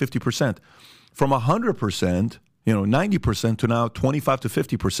 25, 50%. From 100%, 90% to now 25 to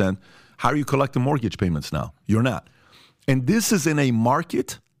 50%, how are you collecting mortgage payments now? You're not. And this is in a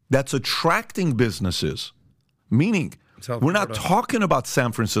market that's attracting businesses, meaning we're not talking about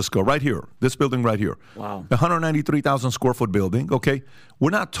San Francisco right here, this building right here. Wow. 193,000 square foot building, okay? We're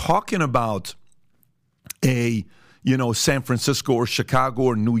not talking about a, San Francisco or Chicago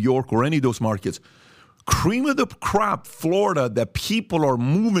or New York or any of those markets. Cream of the crop, Florida, that people are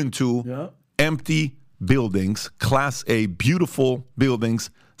moving to. Yeah. Empty buildings, Class A, beautiful buildings,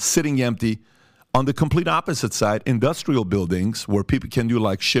 sitting empty. On the complete opposite side, industrial buildings where people can do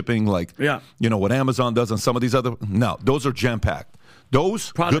like shipping, what Amazon does and some of these other. No, those are jam-packed.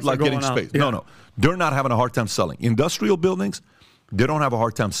 Those, products good luck getting out. space. Yeah. No. They're not having a hard time selling. Industrial buildings, they don't have a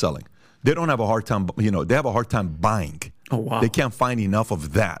hard time selling. They don't have a hard time, they have a hard time buying. Oh, wow. They can't find enough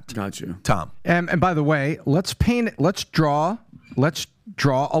of that. Got you. Tom. And by the way, let's draw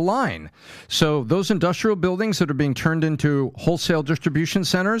a line. So those industrial buildings that are being turned into wholesale distribution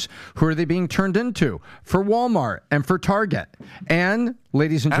centers, who are they being turned into? For Walmart and for Target. And,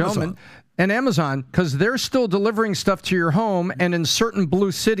 ladies and gentlemen, and Amazon, because they're still delivering stuff to your home. And in certain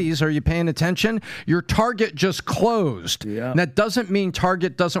blue cities, are you paying attention? Your Target just closed. Yeah. And that doesn't mean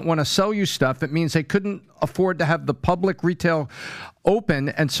Target doesn't want to sell you stuff. It means they couldn't afford to have the public retail open.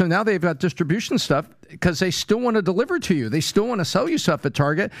 And so now they've got distribution stuff because they still want to deliver to you. They still want to sell you stuff at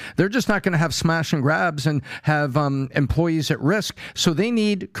Target. They're just not going to have smash and grabs and have employees at risk. So they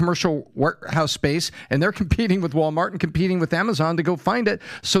need commercial warehouse space, and they're competing with Walmart and competing with Amazon to go find it.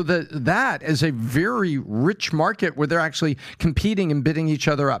 So that is a very rich market where they're actually competing and bidding each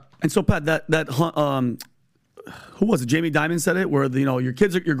other up. And so, Pat, who was it? Jamie Dimon said it, where your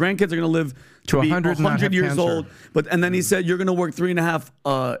grandkids are going to live to 100 years old. And then he said you're going to work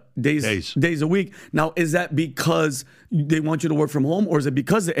 3.5 days a week. Now, is that because they want you to work from home, or is it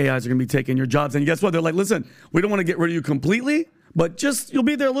because the AIs are going to be taking your jobs? And guess what? They're like, listen, we don't want to get rid of you completely, but just you'll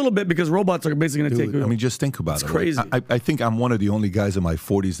be there a little bit because robots are basically going to take you. I mean, just think about it. It's crazy. I think I'm one of the only guys in my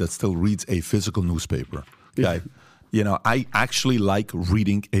 40s that still reads a physical newspaper. Okay. I actually like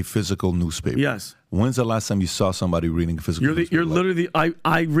reading a physical newspaper. Yes. When's the last time you saw somebody reading a physical newspaper? You're literally,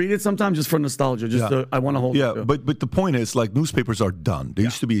 I read it sometimes just for nostalgia. I want to hold it. Yeah, but the point is, newspapers are done. There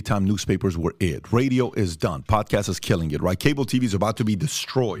used to be a time newspapers were it. Radio is done. Podcast is killing it, right? Cable TV is about to be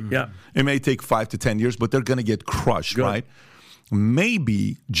destroyed. Yeah. It may take 5 to 10 years, but they're going to get crushed, right?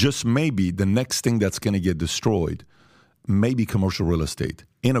 Maybe, just maybe, the next thing that's going to get destroyed may be commercial real estate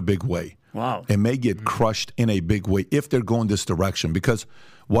in a big way. Wow. It may get crushed in a big way if they're going this direction. Because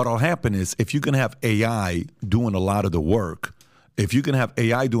what will happen is if you can have AI doing a lot of the work,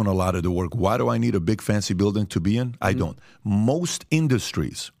 why do I need a big fancy building to be in? I don't. Most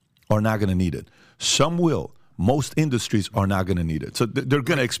industries are not going to need it. Some will. Most industries are not going to need it. So they're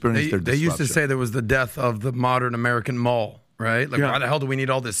going to experience their disruption. They used to say there was the death of the modern American mall, right? Why the hell do we need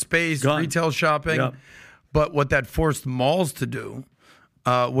all this space, retail shopping? Yeah. But what that forced malls to do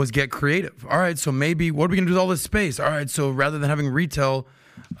was get creative. All right, so maybe what are we going to do with all this space? All right, so rather than having retail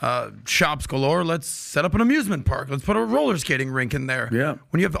shops galore, let's set up an amusement park. Let's put a roller skating rink in there. Yeah.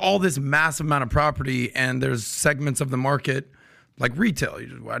 When you have all this massive amount of property and there's segments of the market like retail,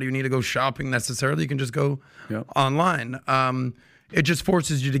 why do you need to go shopping necessarily? You can just go online. It just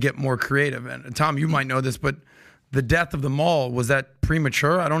forces you to get more creative. And Tom, you might know this, but the death of the mall, was that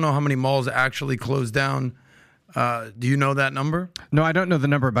premature? I don't know how many malls actually closed down. Do you know that number? No, I don't know the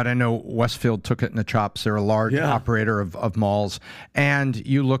number, but I know Westfield took it in the chops. They're a large operator of malls. And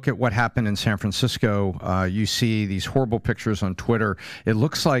you look at what happened in San Francisco, you see these horrible pictures on Twitter. It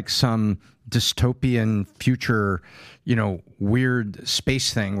looks like some dystopian future, weird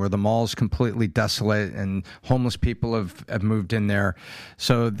space thing where the mall is completely desolate and homeless people have moved in there.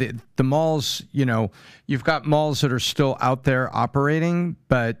 So the malls, you've got malls that are still out there operating,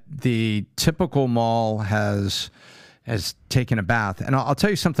 but the typical mall has taken a bath. And I'll tell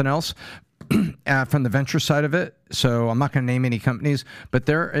you something else. From the venture side of it, so I'm not going to name any companies, but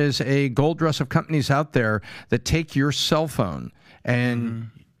there is a gold rush of companies out there that take your cell phone and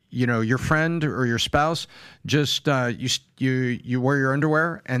your friend or your spouse, just you wear your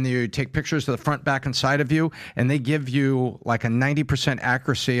underwear and you take pictures of the front, back, and side of you, and they give you like a 90%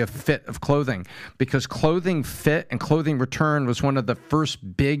 accuracy of fit of clothing, because clothing fit and clothing return was one of the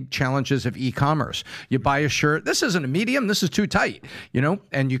first big challenges of e-commerce. You buy a shirt, this isn't a medium, this is too tight,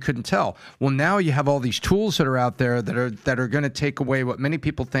 and you couldn't tell. Well, now you have all these tools that are out there that are going to take away what many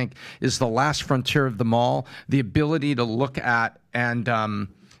people think is the last frontier of the mall, the ability to look at and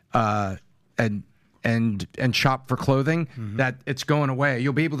shop for clothing, that it's going away.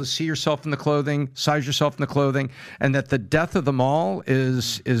 You'll be able to see yourself in the clothing, size yourself in the clothing, and that the death of the mall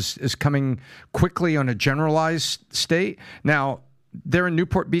is coming quickly on a generalized state. Now, they're in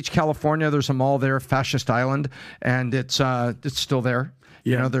Newport Beach, California. There's a mall there, Fascist Island, and it's still there.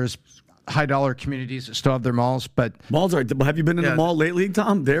 There's high-dollar communities that still have their malls, but malls are. Have you been in the mall lately,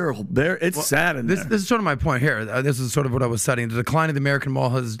 Tom? It's sad in there. This is sort of my point here. This is sort of what I was studying. The decline of the American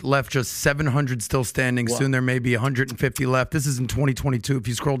mall has left just 700 still standing. Wow. Soon there may be 150 left. This is in 2022. If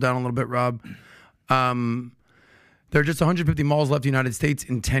you scroll down a little bit, Rob, there are just 150 malls left in the United States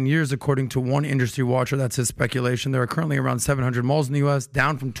in 10 years, according to one industry watcher. That's his speculation. There are currently around 700 malls in the U.S.,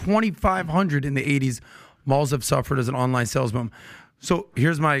 down from 2,500 in the 80s. Malls have suffered as an online sales boom. So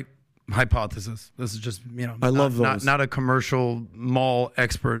here's my hypothesis. This is just, I love those. Not a commercial mall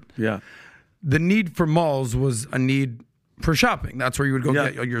expert. Yeah. The need for malls was a need for shopping. That's where you would go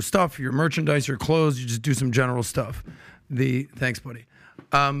get your stuff, your merchandise, your clothes. You just do some general stuff. Thanks, buddy.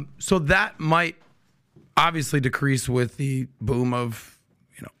 So that might obviously decrease with the boom of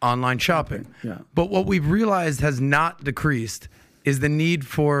online shopping. Yeah. But what we've realized has not decreased is the need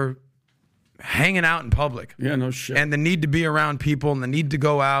for hanging out in public. Yeah, no shit. And the need to be around people, and the need to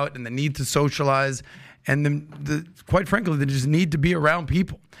go out, and the need to socialize, and the quite frankly, they just need to be around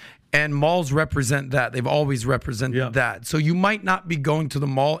people. And malls represent that. They've always represented that. So you might not be going to the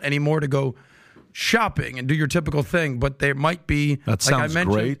mall anymore to go shopping and do your typical thing, but there might be, that sounds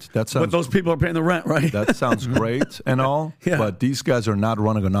great. But those people are paying the rent, right? That sounds great and all, but these guys are not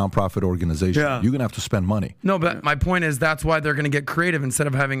running a nonprofit organization. You're going to have to spend money. No, but my point is that's why they're going to get creative. Instead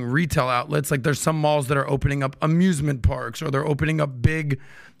of having retail outlets, like there's some malls that are opening up amusement parks, or they're opening up big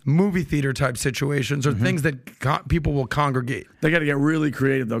movie theater type situations, or things that people will congregate. They got to get really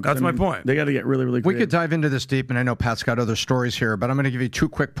creative, though. That's my point. They got to get really, really creative. We could dive into this deep, and I know Pat's got other stories here, but I'm going to give you 2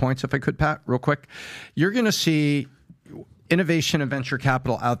 quick points, if I could, Pat, real quick. You're going to see innovation and venture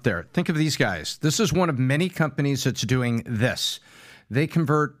capital out there. Think of these guys. This is one of many companies that's doing this. They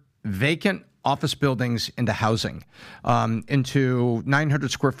convert vacant office buildings into housing, into 900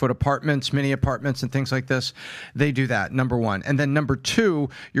 square foot apartments, mini apartments, and things like this. They do that, number one. And then number two,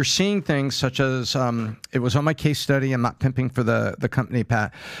 you're seeing things such as, it was on my case study, I'm not pimping for the company,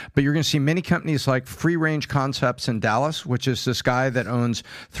 Pat, but you're going to see many companies like Free Range Concepts in Dallas, which is this guy that owns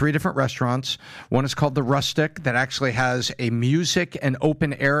 3 different restaurants. One is called The Rustic, that actually has a music and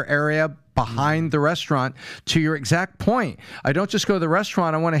open air area behind the restaurant. To your exact point, I don't just go to the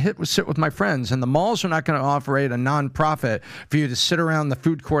restaurant, I want to sit with my friends, and the malls are not going to operate a nonprofit for you to sit around the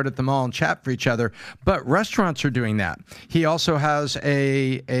food court at the mall and chat for each other, but restaurants are doing that. He also has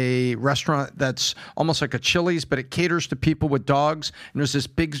a restaurant that's almost like a Chili's, but it caters to people with dogs, and there's this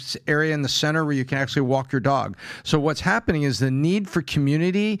big area in the center where you can actually walk your dog. So what's happening is the need for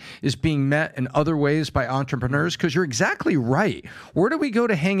community is being met in other ways by entrepreneurs, because you're exactly right. Where do we go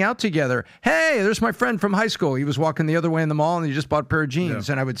to hang out together? Hey, there's my friend from high school. He was walking the other way in the mall and he just bought a pair of jeans,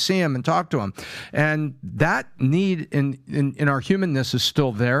 and I would see him and talk to him. And that need in our humanness is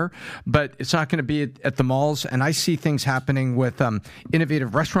still there, but it's not going to be at the malls. And I see things happening with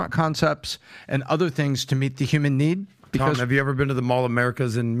innovative restaurant concepts and other things to meet the human need. Tom, have you ever been to the Mall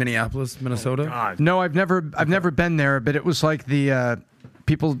Americas in Minneapolis, Minnesota? Oh, God. No, I've never been there, but it was like the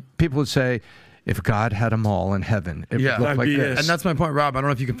people would say, if God had a mall in heaven, it would look like this. And that's my point, Rob. I don't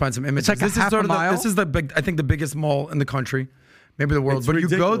know if you can find some images. It's like half a mile. This is I think the biggest mall in the country, maybe the world. It's but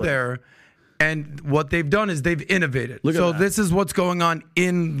ridiculous. You go there, And what they've done is they've innovated. Look at So that. this is what's going on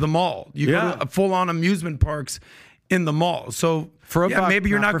in the mall. You go to full-on amusement parks in the mall. So For a buck, maybe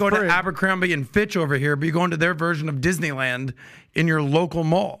you're not not for going free. to Abercrombie and Fitch over here, but you're going to their version of Disneyland in your local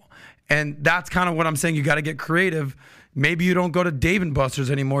mall. And that's kind of what I'm saying. You got to get creative. Maybe you don't go to Dave &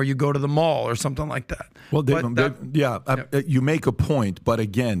 Buster's anymore. You go to the mall or something like that. Well, But you make a point, but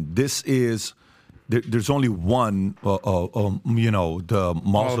again, this is there's only one, the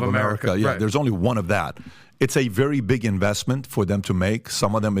Malls of America. Yeah, right. there's only one of that. It's a very big investment for them to make.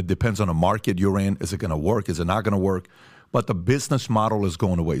 Some of them, it depends on the market you're in. Is it going to work? Is it not going to work? But the business model is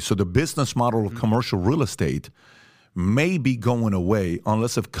going away. So the business model of commercial real estate may be going away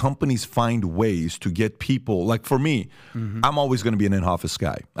unless if companies find ways to get people. Like for me, I'm always going to be an in-office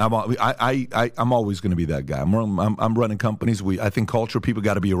guy. I'm always going to be that guy. I'm running companies. I think culture, people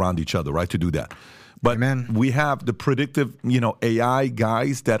got to be around each other, right, to do that. But we have the predictive, AI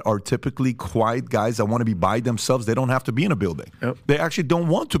guys that are typically quiet guys that want to be by themselves. They don't have to be in a building. Yep. They actually don't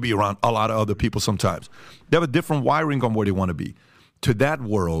want to be around a lot of other people sometimes. They have a different wiring on where they want to be. To that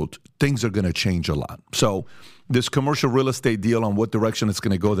world, things are going to change a lot. So this commercial real estate deal on what direction it's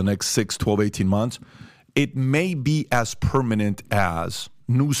going to go the next 6, 12, 18 months, it may be as permanent as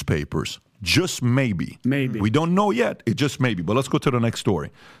newspapers. Just maybe. Maybe. We don't know yet. It just may be. But let's go to the next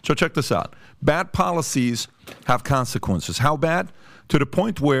story. So check this out. Bad policies have consequences. How bad? To the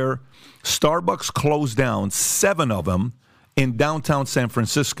point where Starbucks closed down 7 of them in downtown San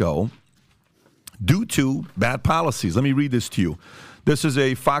Francisco due to bad policies. Let me read this to you. This is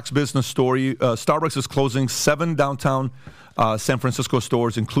a Fox Business story. Starbucks is closing 7 downtown San Francisco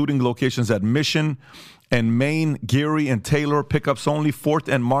stores, including locations at Mission and Main, Geary and Taylor, pickups only, 4th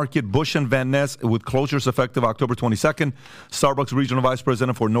and Market, Bush and Van Ness, with closures effective October 22nd. Starbucks Regional Vice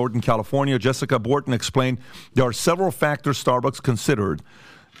President for Northern California, Jessica Borton, explained there are several factors Starbucks considered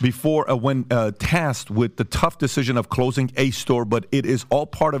before when tasked with the tough decision of closing a store, but it is all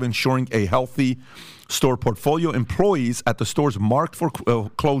part of ensuring a healthy store portfolio. Employees at the stores marked for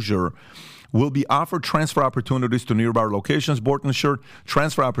closure will be offered transfer opportunities to nearby locations. Borton assured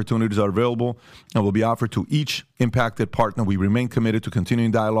transfer opportunities are available and will be offered to each impacted partner. We remain committed to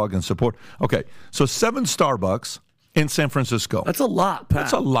continuing dialogue and support. Okay, so 7 Starbucks in San Francisco. That's a lot, Pat.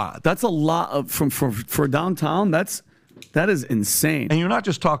 That's a lot. That's a lot for downtown. That is insane. And you're not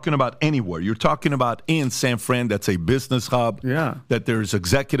just talking about anywhere. You're talking about in San Fran, that's a business hub. Yeah. That there's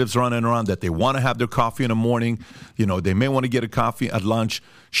executives running around, that they want to have their coffee in the morning. They may want to get a coffee at lunch.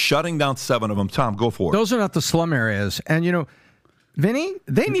 Shutting down 7 of them. Tom, go for it. Those are not the slum areas. And, Vinny,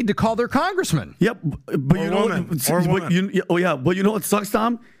 they need to call their congressman. Yep. But Or you know woman. what? Or But woman. But you know what sucks,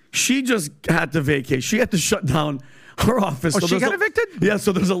 Tom? She just had to vacate. She had to shut down her office. Oh, she got evicted? Yeah,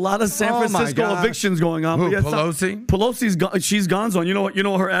 so there's a lot of San Oh, my Francisco gosh. evictions going on. Who, But yeah, Pelosi? Pelosi's gone. She's gone. You know what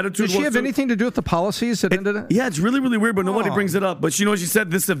her attitude Did she was? have too? anything to do with the policies that ended it? Yeah, it's really, really weird, but nobody Oh. brings it up. But you know what she said?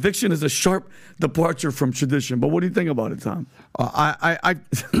 This eviction is a sharp departure from tradition. But what do you think about it, Tom? I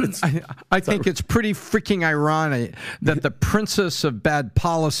think it's pretty freaking ironic that the princess of bad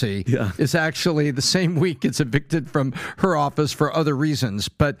policy is actually the same week gets evicted from her office for other reasons.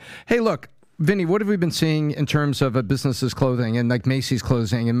 But hey, look, Vinny, what have we been seeing in terms of businesses closing and like Macy's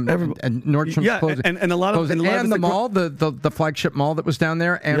closing and Nordstrom's closing? and a lot of the mall, the flagship mall that was down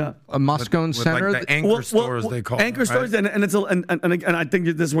there, and a Moscone with Center. like the anchor stores, they call anchor them, right? stores, and I think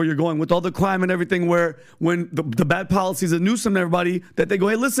this is where you're going with all the crime and everything. Where when the bad policies of Newsom and everybody that they go,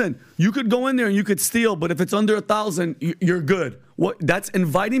 hey, listen, you could go in there and you could steal, but if it's under 1,000, you're good. That's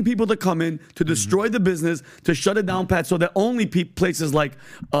inviting people to come in to destroy the business, to shut it down, Pat, so that only places like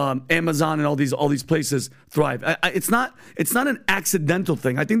Amazon and all these places thrive. It's not an accidental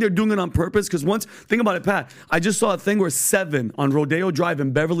thing. I think they're doing it on purpose because think about it, Pat. I just saw a thing where 7 on Rodeo Drive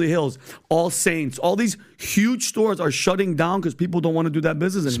in Beverly Hills, All Saints, all these huge stores are shutting down because people don't want to do that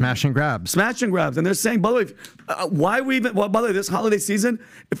business anymore. Smash and grabs. And they're saying, by the way, by the way, this holiday season,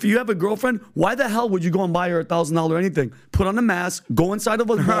 if you have a girlfriend, why the hell would you go and buy her $1,000 anything? Put on a mask, go inside of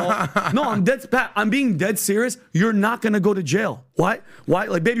a mall. No, I'm being dead serious. You're not going to go to jail. Why?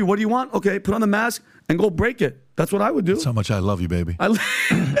 Like, baby, what do you want? Okay, put on the mask and go break it. That's what I would do. That's how much I love you, baby.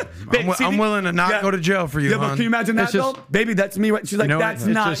 Babe, I'm willing to not go to jail for you, Yeah, but hon. can you imagine that, though? Baby, that's me, right? She's like, that's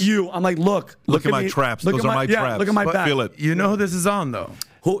not you. I'm like, look Look at my me. traps. Look Those at are my traps. Look at my But back. feel it. You know who this is on, though?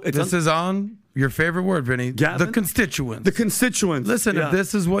 This is on your favorite word, Vinny. Gavin? The constituents. The constituents. Listen, if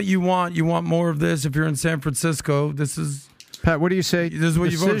this is what you want more of this. If you're in San Francisco, this is Pat, what do you say? This is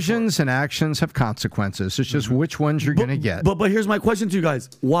what you voted for. Decisions and actions have consequences. It's just which ones you're going to get. But here's my question to you guys.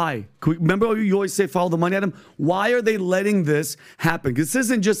 Why? Remember you always say follow the money, Adam? Why are they letting this happen? Because this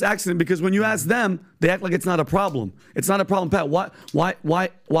isn't just accident. Because when you ask them, they act like it's not a problem. It's not a problem, Pat.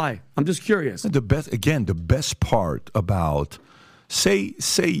 Why? I'm just curious. The best part about, say,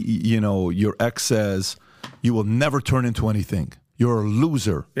 your ex says, you will never turn into anything. You're a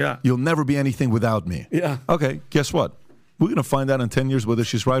loser. Yeah. You'll never be anything without me. Yeah. Okay, guess what? We're going to find out in 10 years whether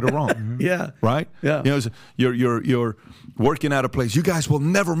she's right or wrong. Yeah. Right? Yeah. You're working at a place. You guys will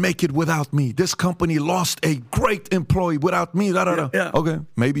never make it without me. This company lost a great employee without me. Yeah. Okay,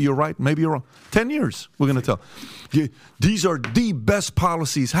 maybe you're right. Maybe you're wrong. 10 years, we're going to tell. These are the best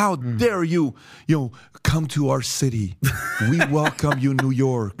policies. How dare you come to our city. We welcome you, New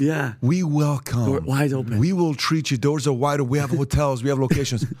York. Yeah. We welcome. Door wide open. We will treat you. Doors are wide open. We have hotels. We have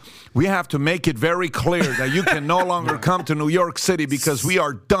locations. We have to make it very clear that you can no longer come to New York City because we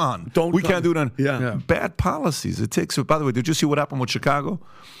are done. We can't do that. Yeah. Bad policies. It takes. By the way, did you see what happened with Chicago?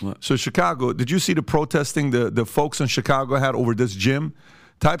 What? So Chicago, did you see the protesting the folks in Chicago had over this gym?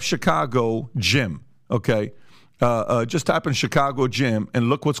 Type Chicago gym. Okay. Just type in Chicago gym and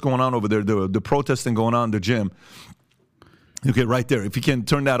look what's going on over there. The protesting going on in the gym. Okay, right there. If you can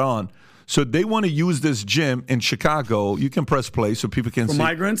turn that on. So they want to use this gym in Chicago. You can press play so people can see. For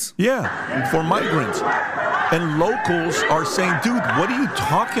migrants? Yeah, for migrants. And locals are saying, dude, what are you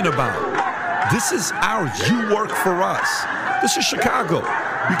talking about? This is ours. You work for us. This is Chicago.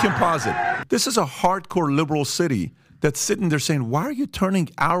 You can pause it. This is a hardcore liberal city that's sitting there saying, why are you turning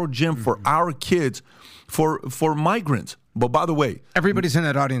our gym for our kids for migrants? But by the way, everybody's in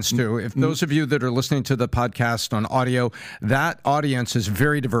that audience too. If those of you that are listening to the podcast on audio, that audience is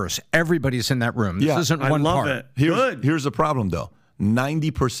very diverse. Everybody's in that room. This isn't one love part. it. Here's the problem, though.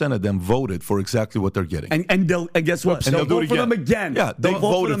 90% of them voted for exactly what they're getting. And guess what? And they'll do vote it for again. them again. Yeah, they They'll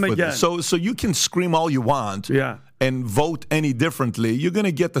vote voted for them again. So you can scream all you want and vote any differently. You're going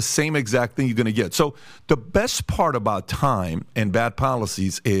to get the same exact thing you're going to get. So the best part about time and bad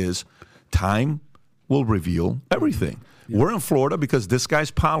policies is time will reveal everything. Yeah. We're in Florida because this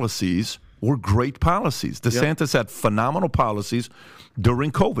guy's policies were great policies. DeSantis had phenomenal policies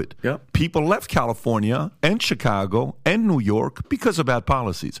during COVID. Yep. People left California and Chicago and New York because of bad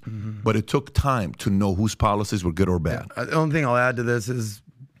policies. Mm-hmm. But it took time to know whose policies were good or bad. Yeah. The only thing I'll add to this is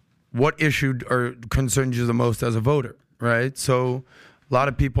what issue or concerns you the most as a voter, right? So a lot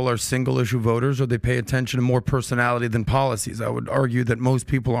of people are single issue voters, or they pay attention to more personality than policies. I would argue that most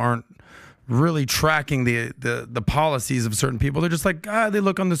people aren't really tracking the policies of certain people. They're just like, they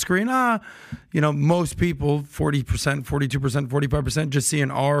look on the screen. Most people, 40%, 42%, 45%, just see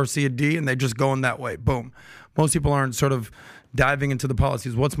an R or see a D, and they just go in that way. Boom. Most people aren't sort of diving into the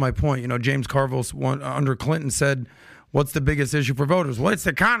policies. What's my point? James Carville under Clinton said, what's the biggest issue for voters? Well, it's the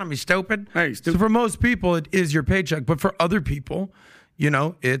economy, stupid. Hey, stupid. So for most people, it is your paycheck. But for other people,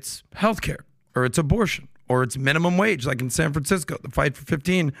 it's healthcare, or it's abortion, or it's minimum wage, like in San Francisco, the fight for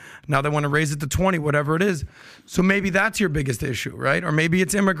 15. Now they want to raise it to 20, whatever it is. So maybe that's your biggest issue, right? Or maybe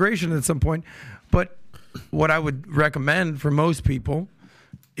it's immigration at some point. But what I would recommend for most people,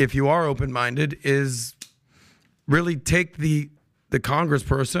 if you are open-minded, is really take the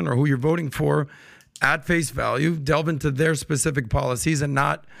congressperson or who you're voting for at face value, delve into their specific policies and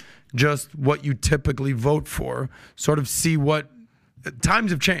not just what you typically vote for. Sort of see what times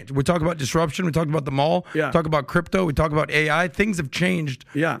have changed. We talk about disruption. We talk about the mall. Yeah. We talk about crypto. We talk about AI. Things have changed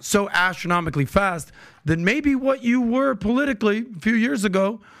so astronomically fast that maybe what you were politically a few years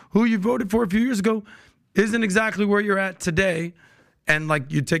ago, who you voted for a few years ago, isn't exactly where you're at today. And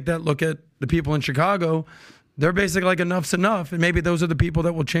like you take that look at the people in Chicago, they're basically like enough's enough, and maybe those are the people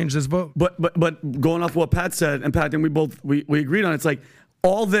that will change this vote. But going off what Pat said, and Pat, and we agreed on, it's like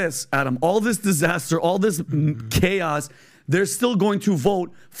all this, Adam, all this disaster, all this chaos, they're still going to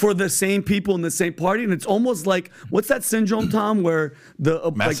vote for the same people in the same party. And it's almost like, what's that syndrome, Tom, where the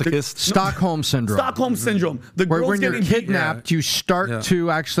masochist? Stockholm syndrome. Stockholm syndrome. The where girls when you're getting kidnapped, you start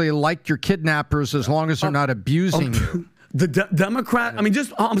to actually like your kidnappers as long as they're not abusing you. The Democrat,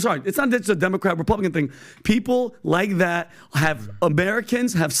 I'm sorry, it's not just a Democrat Republican thing. People like that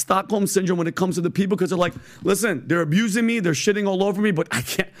Americans have Stockholm syndrome when it comes to the people, because they're like, listen, they're abusing me, they're shitting all over me, but I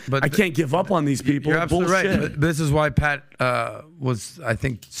can't give up on these people. You're absolutely Bullshit. right. But this is why Pat was, I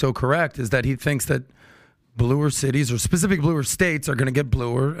think, so correct, is that he thinks that bluer cities, or specific bluer states, are going to get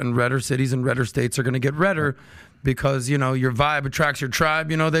bluer, and redder cities and redder states are going to get redder, because, your vibe attracts your tribe,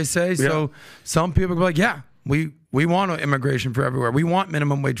 they say. Yeah. So some people are like, yeah, we want immigration for everywhere. We want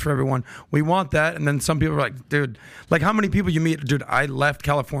minimum wage for everyone. We want that. And then some people are like, dude, like how many people you meet? Dude, I left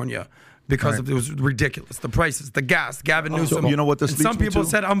California because it was ridiculous. The prices, the gas, Gavin Newsom. So you know what this and leads some me people to?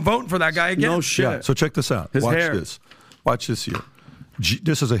 said, I'm voting for that guy again. No shit. Yeah. So check this out. His Watch hair. this. Watch this here.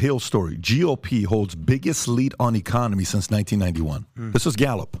 This is a Hill story. GOP holds biggest lead on economy since 1991. This is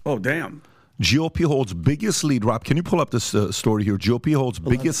Gallup. Oh, damn. GOP holds biggest lead. Rob, can you pull up this story here? GOP holds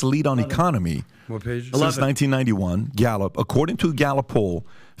biggest lead on economy What page? since 1991. Gallup. According to the Gallup poll,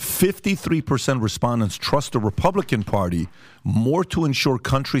 53% respondents trust the Republican Party more to ensure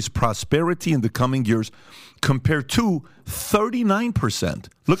country's prosperity in the coming years compared to 39%.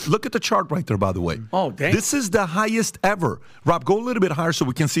 Look at the chart right there, by the way. Oh, damn. This is the highest ever. Rob, go a little bit higher so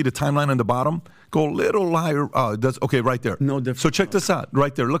we can see the timeline on the bottom. Go a little higher. Okay, right there. No difference. So check this out.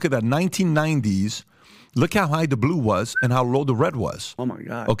 Right there. Look at that. 1990s. Look how high the blue was and how low the red was. Oh, my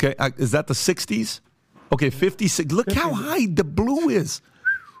God. Okay, is that the 60s? Okay, 56. Look how high the blue is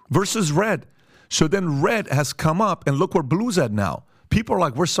versus red. So then red has come up, and look where blue's at now. People are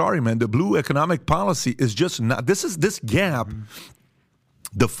like, we're sorry, man. The blue economic policy is just not. This gap.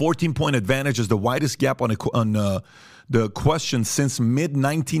 The 14-point advantage is the widest gap on the question since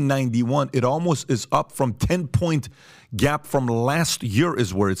mid-1991. It almost is up from 10-point gap from last year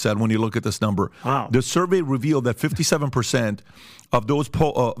is where it's at when you look at this number. Wow. The survey revealed that 57% of those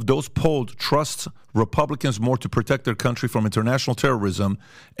polled trusts Republicans more to protect their country from international terrorism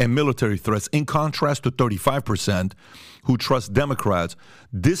and military threats, in contrast to 35% who trust Democrats.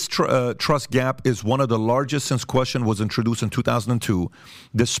 This trust gap is one of the largest since question was introduced in 2002.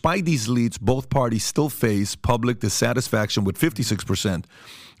 Despite these leads, both parties still face public dissatisfaction, with 56%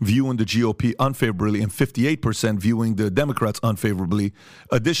 viewing the GOP unfavorably and 58% viewing the Democrats unfavorably.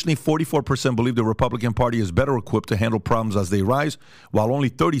 Additionally, 44% believe the Republican Party is better equipped to handle problems as they rise, while only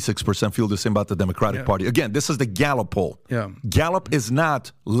 36% feel the same about the Democratic Party. Again, this is the Gallup poll. Yeah. Gallup is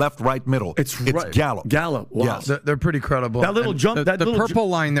not left, right, middle. It's right. Gallup. Gallup. Wow. Yes. They're pretty credible. That little jump. The purple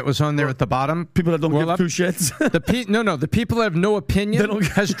line that was on there at the bottom. People that don't Well, give up- two shits. The people that have no opinion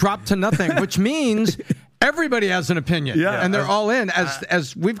has dropped to nothing, which means everybody has an opinion. Yeah. And they're all in.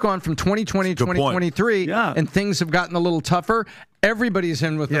 As we've gone from 2020 to Good point. 2023, Yeah. and things have gotten a little tougher, everybody's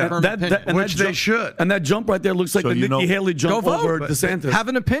in with a firm opinion. and Which they should. And that jump right there looks like So the you Nikki know- Haley jump Go vote. over But DeSantis. Have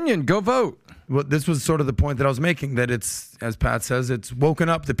an opinion. Go vote. Well, this was sort of the point that I was making, that it's, as Pat says, it's woken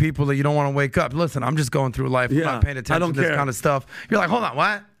up the people that you don't want to wake up. Listen, I'm just going through life. I'm Yeah, not paying I attention don't to this care. kind of stuff. You're like, hold on,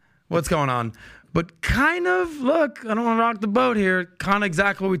 what? What's going on? But kind of, look, I don't want to rock the boat here. Kind of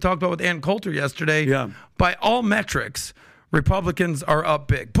exactly what we talked about with Ann Coulter yesterday. Yeah. By all metrics, Republicans are up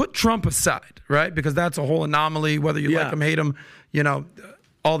big. Put Trump aside, right? Because that's a whole anomaly, whether you like him, hate him,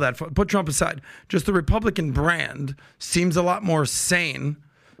 all that. Put Trump aside. Just the Republican brand seems a lot more sane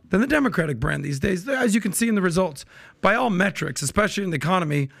than the Democratic brand these days, as you can see in the results. By all metrics, especially in the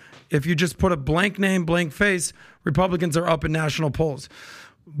economy, if you just put a blank name, blank face, Republicans are up in national polls.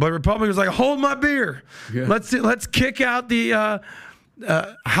 But Republicans are like, hold my beer. Yeah. Let's kick out the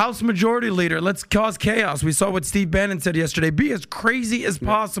House Majority Leader. Let's cause chaos. We saw what Steve Bannon said yesterday. Be as crazy as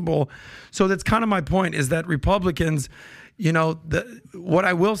possible. So that's kind of my point, is that Republicans, what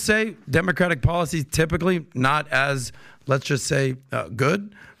I will say, Democratic policies typically not as, let's just say,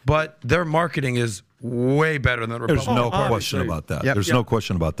 good, but their marketing is way better than the There's Republican no Party. question about that. Yep. There's no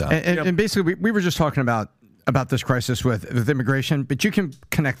question about that. And basically, we were just talking about this crisis with immigration, but you can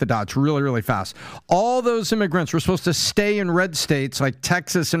connect the dots really, really fast. All those immigrants were supposed to stay in red states like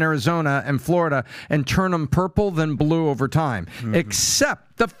Texas and Arizona and Florida and turn them purple, then blue over time.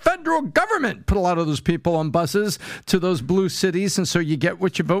 Except the federal government put a lot of those people on buses to those blue cities, and so you get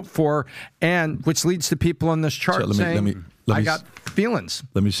what you vote for, and which leads to people on this chart So saying, I got feelings.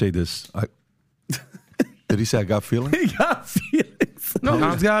 Let me say this. Did he say I got feelings? He got feelings. No,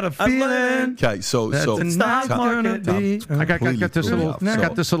 Tom's got a feeling. Okay, so That's not gonna be. I got this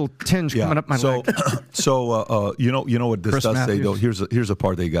little tinge coming up my leg. You know what this Chris does say Matthews. though. Here's a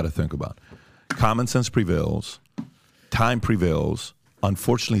part that you got to think about. Common sense prevails, time prevails.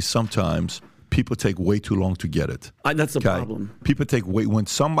 Unfortunately, sometimes people take way too long to get it. That's the problem. People take when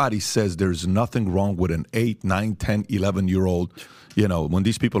somebody says there's nothing wrong with an 8, 9, 10, 11-year-old. When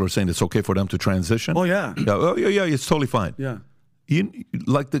these people are saying it's okay for them to transition. Oh, yeah. Yeah, it's totally fine. Yeah.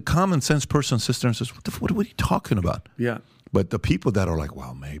 Like the common sense person sits there and says, what are you talking about? Yeah. But the people that are like,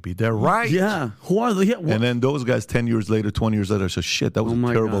 well, maybe they're right. Yeah. Who are they? Yeah. And then those guys 10 years later, 20 years later say, shit, that was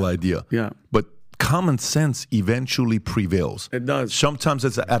a terrible idea. Yeah. But common sense eventually prevails. It does. Sometimes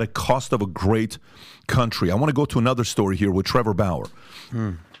it's at a cost of a great country. I want to go to another story here with Trevor Bauer.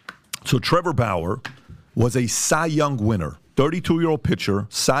 So Trevor Bauer was a Cy Young winner, 32-year-old pitcher,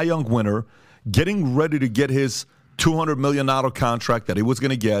 Cy Young winner, getting ready to get his $200 million contract that he was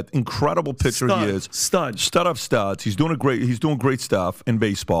going to get. Incredible pitcher he is. Stud of studs. He's doing great stuff in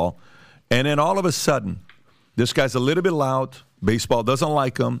baseball. And then all of a sudden, this guy's a little bit loud. Baseball doesn't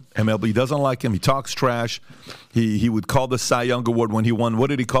like him. MLB doesn't like him. He talks trash. He would call the Cy Young Award when he won. What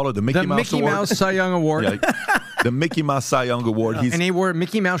did he call it? The Mickey Mouse Award? The Mickey Mouse Cy Young Award. Yeah, the Mickey Mouse Cy Young Award. And he wore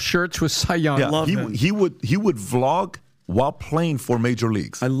Mickey Mouse shirts with Cy Young. Yeah, love him. he would vlog while playing for Major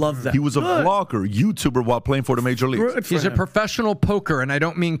Leagues. I love that. He was a vlogger, YouTuber while playing for the Major Leagues. Good for He's a him. professional poker, and I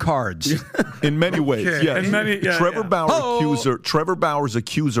don't mean cards. In many ways, Okay. yes. In many- yeah, Trevor yeah. Trevor Bauer's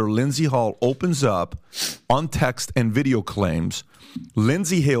accuser, Lindsey Hall, opens up on text and video claims.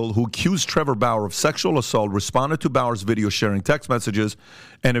 Lindsey Hill, who accused Trevor Bauer of sexual assault, responded to Bauer's video sharing text messages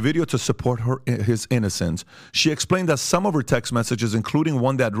and a video to support his innocence. She explained that some of her text messages, including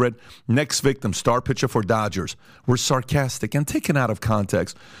one that read, "Next victim, star pitcher for Dodgers," were sarcastic and taken out of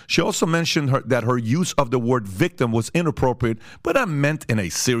context. She also mentioned that her use of the word victim was inappropriate, but not meant in a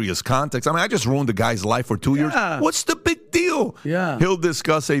serious context. I mean, I just ruined the guy's life for 2 years. What's the big deal? Yeah. He'll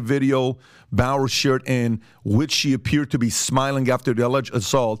discuss a video Bauer shared in which she appeared to be smiling after the alleged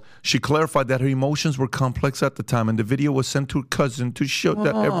assault. She clarified that her emotions were complex at the time, and the video was sent to her cousin to show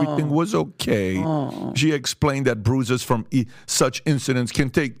that everything was okay. She explained that bruises from such incidents can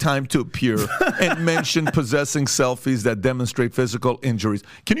take time to appear and mentioned possessing selfies that demonstrate physical injuries.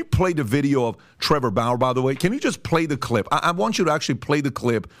 Can you play the video of Trevor Bauer, by the way? Can you just play the clip? I want you to actually play the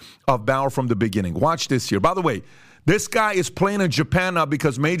clip of Bauer from the beginning. Watch this here. By the way, this guy is playing in Japan now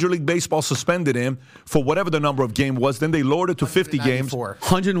because Major League Baseball suspended him for whatever the number of game was. Then they lowered it to 50 games.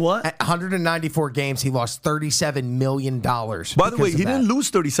 100 what? At 194 games, he lost $37 million. By the way, he didn't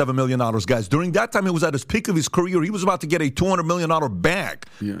lose $37 million, guys. During that time, he was at his peak of his career. He was about to get a $200 million bag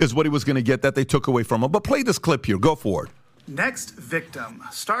is what he was going to get that they took away from him. But play this clip here. Go for it. Next victim,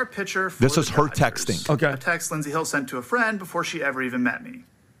 star pitcher for This the is her Dodgers. texting. Okay. A text Lindsey Hill sent to a friend before she ever even met me.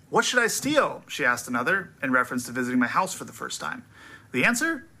 "What should I steal?" she asked another, in reference to visiting my house for the first time. The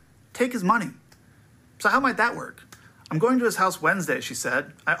answer? Take his money. So how might that work? "I'm going to his house Wednesday," she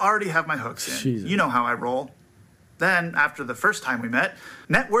said. "I already have my hooks in. Jesus. You know how I roll." Then, after the first time we met,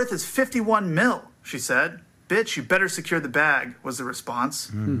 "Net worth is 51 mil," she said. "Bitch, you better secure the bag," was the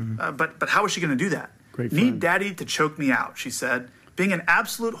response. But how is she going to do that? Great "Need friend. daddy to choke me out," she said. "Being an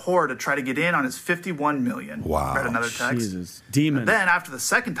absolute whore to try to get in on his 51 million. Wow. Read another text. Jesus. Demon. Then, after the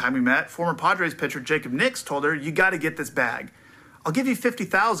second time we met, former Padres pitcher Jacob Nix told her, "You got to get this bag." "I'll give you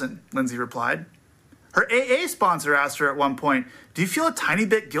 50,000, Lindsay replied. Her AA sponsor asked her at one point, "Do you feel a tiny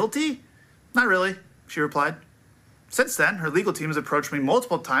bit guilty?" "Not really," she replied. Since then, her legal team has approached me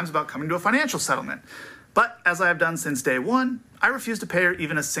multiple times about coming to a financial settlement. But as I have done since day one, I refuse to pay her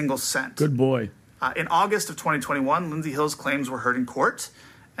even a single cent. Good boy. In August of 2021, Lindsey Hill's claims were heard in court.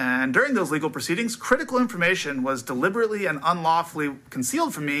 And during those legal proceedings, critical information was deliberately and unlawfully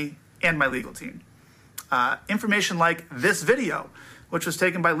concealed from me and my legal team. Information like this video, which was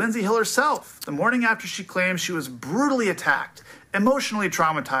taken by Lindsey Hill herself the morning after she claimed she was brutally attacked, emotionally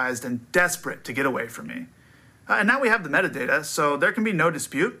traumatized, and desperate to get away from me. And now we have the metadata, so there can be no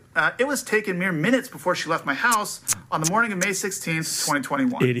dispute. It was taken mere minutes before she left my house on the morning of May 16th,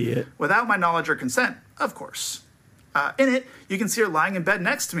 2021. Idiot. Without my knowledge or consent, of course. In it, you can see her lying in bed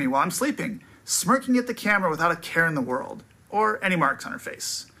next to me while I'm sleeping, smirking at the camera without a care in the world, or any marks on her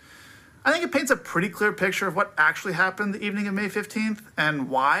face. I think it paints a pretty clear picture of what actually happened the evening of May 15th and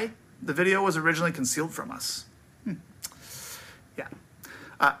why the video was originally concealed from us. Yeah.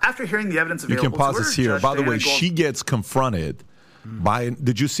 After hearing the evidence You available can pause to her, this here. Judge By the way, Diana Gold- she gets confronted by.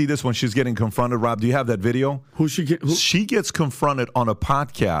 Did you see this when she's getting confronted, Rob? Do you have that video? She gets confronted on a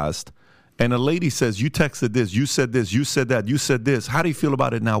podcast, and a lady says, "You texted this, you said this, you said that, you said this. How do you feel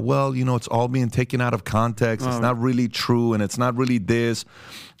about it now?" "Well, it's all being taken out of context. It's not really true, and it's not really this,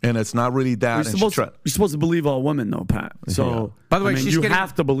 and it's not really that." You're supposed to believe all women, though, Pat. So, By the way, you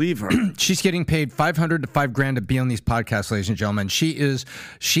have to believe her. She's getting paid $500 to $5,000 to be on these podcasts, ladies and gentlemen. She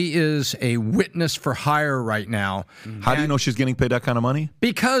is a witness for hire right now. How do you know she's getting paid that kind of money?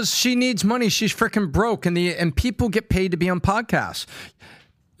 Because she needs money. She's freaking broke, and people get paid to be on podcasts.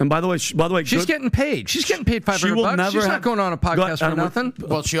 And by the way, she's getting paid. She's getting paid $500. She will never She's not going on a podcast for nothing.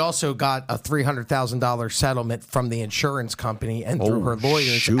 Well, she also got a $300,000 settlement from the insurance company and through her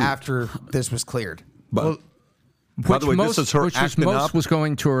lawyers after this was cleared. By the way, this is her acting up. Was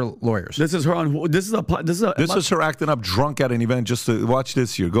going to her lawyers. This is her on. This is her acting up drunk at an event. Just to watch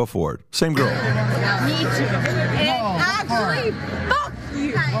this here. Go for it. Same girl. Me too. Actually, fuck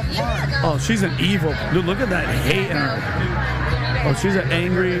you. Oh, she's an evil. Dude, look at that hate in her. Oh, she's an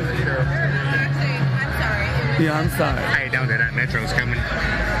angry. I'm sorry. Yeah, I'm sorry. Hey, don't do that. Metro's coming.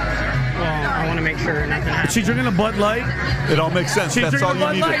 Well, I want to make sure nothing happens. She's drinking a Bud Light. It all makes sense. She's That's all drinking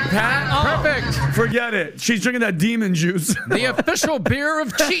a you Bud need. Light, Pat. Oh, Perfect. Forget it. She's drinking that demon juice. The official beer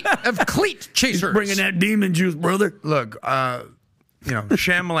of cleat chasers. Bringing that demon juice, brother. Look,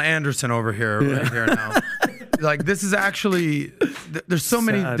 Shamla Anderson over here, right here now. Like, this is actually, there's so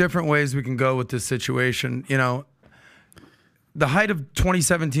many different ways we can go with this situation. You know, the height of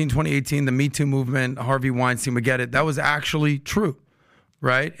 2017, 2018, the Me Too movement, Harvey Weinstein, we get it. That was actually true,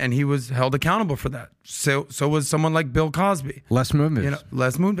 right? And he was held accountable for that. So was someone like Bill Cosby. Les Moonves. You know,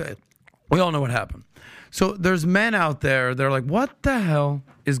 Les Moonves. We all know what happened. So there's men out there that are like, what the hell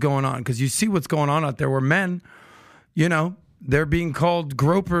is going on? Because you see what's going on out there where men, you know, they're being called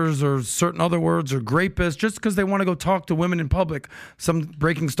gropers or certain other words or grapists just because they want to go talk to women in public. Some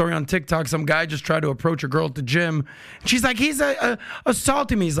breaking story on TikTok, some guy just tried to approach a girl at the gym. She's like, he's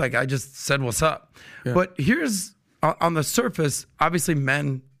assaulting me. He's like, I just said, what's up? Yeah. But here's, on the surface, obviously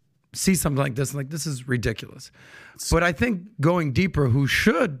men see something like this and like, this is ridiculous. But I think going deeper, who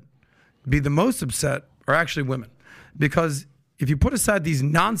should be the most upset are actually women. Because if you put aside these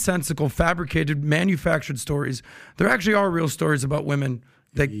nonsensical, fabricated, manufactured stories, there actually are real stories about women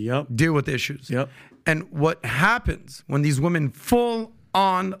that deal with issues. Yep. And what happens when these women full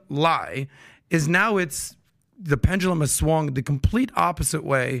on lie is now it's the pendulum has swung the complete opposite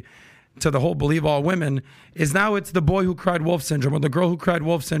way to the whole believe all women is now it's the boy who cried wolf syndrome or the girl who cried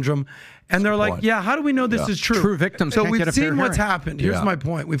wolf syndrome. And they're like, yeah, how do we know this is true? True victims So can't we've get a fair seen what's hearing. happened. Here's my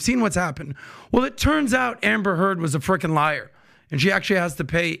point. We've seen what's happened. Well, it turns out Amber Heard was a freaking liar. And she actually has to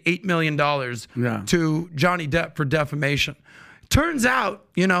pay $8 million to Johnny Depp for defamation. Turns out,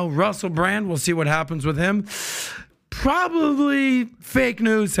 you know, Russell Brand, we'll see what happens with him. Probably fake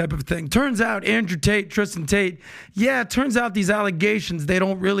news type of thing. Turns out Andrew Tate, Tristan Tate, it turns out these allegations, they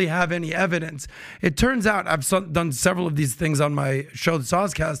don't really have any evidence. It turns out, I've done several of these things on my show, The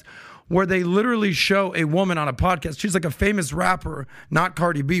Sozcast, where they literally show a woman on a podcast. She's like a famous rapper, not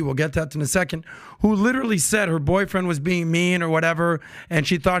Cardi B. We'll get to that in a second. Who literally said her boyfriend was being mean or whatever, and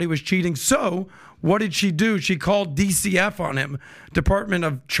she thought he was cheating. So what did she do? She called DCF on him, Department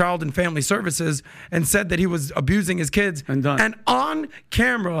of Child and Family Services, and said that he was abusing his kids. And on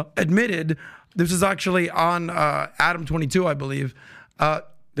camera admitted, this is actually on Adam 22, I believe.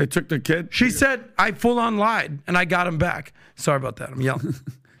 They took the kid? She said, I full on lied, and I got him back. Sorry about that. I'm yelling.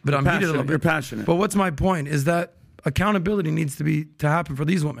 But I'm heated a little bit. You're passionate. But what's my point is that accountability needs to happen for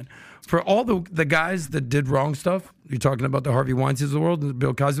these women. For all the guys that did wrong stuff, you're talking about the Harvey Weinsteins of the world, the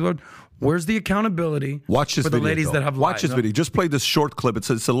Bill Cosby of the world, where's the accountability watch this for the video, ladies that have lied? Watch this video. Just play this short clip. It's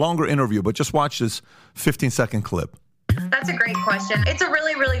a longer interview, but just watch this 15-second clip. That's a great question. It's a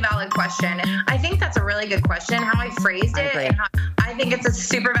really, really valid question. I think that's a really good question. How I phrased it, and I think it's a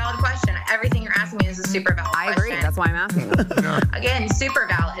super valid question. Everything you're asking me is a super valid question. I agree. That's why I'm asking. Again, super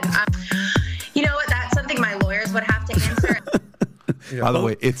valid. You know what? That's something my lawyers would have to answer. By the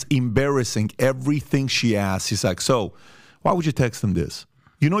way, it's embarrassing. Everything she asks, she's like, so why would you text him this?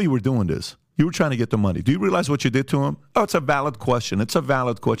 You know you were doing this. You were trying to get the money. Do you realize what you did to him? Oh, it's a valid question. It's a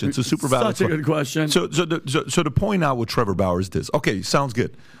valid question. It's a super valid question. Such a good question. So the point out with Trevor Bauer is this. Okay, sounds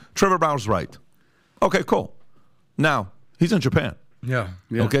good. Trevor Bauer's right. Okay, cool. Now, he's in Japan. Yeah.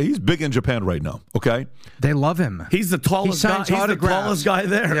 Okay, he's big in Japan right now. Okay, they love him. He's the tallest guy. He's the tallest guy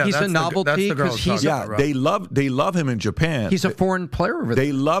there. Yeah, he's a novelty because he's they love him in Japan. He's a foreign player over there.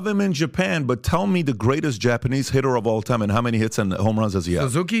 They love him in Japan, but tell me the greatest Japanese hitter of all time and how many hits and home runs does he have?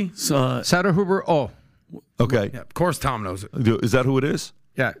 Suzuki? Sadahuber. Oh, okay. Yeah, of course, Tom knows it. Is that who it is?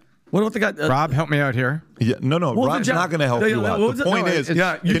 Yeah. What about the guy? Rob, help me out here. Yeah, no, Rob's not going to help you out. The point is,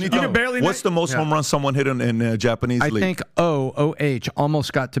 you can barely. What's the most home runs someone hit in Japanese league? I think O-H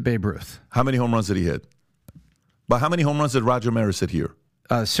almost got to Babe Ruth. How many home runs did he hit? But how many home runs did Roger Maris hit here?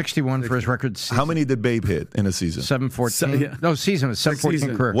 61 for his record season. How many did Babe hit in a season? 714. No, season was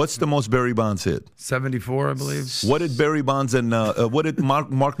 714 career. What's the most Barry Bonds hit? 74, I believe. What did Barry Bonds and what did Mark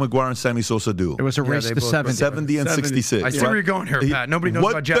McGuire and Sammy Sosa do? It was a race to 70. 70 and 66. I see where you're going here, Pat. Nobody knows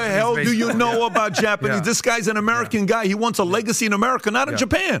about Japanese baseball. What the hell do you know about Japanese? This guy's an American guy. He wants a legacy in America, not in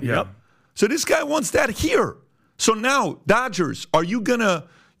Japan. Yep. So this guy wants that here. So now, Dodgers, are you going to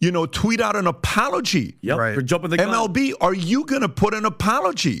tweet out an apology? Yep. Right. For jumping the gun. MLB, are you going to put an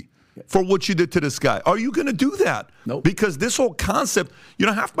apology for what you did to this guy? Are you going to do that? Nope. Because this whole concept,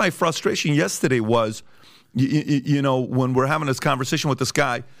 half my frustration yesterday was, when we're having this conversation with this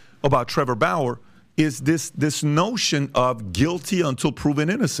guy about Trevor Bauer, is this notion of guilty until proven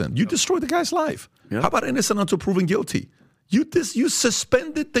innocent. You destroyed the guy's life. Yep. How about innocent until proven guilty? You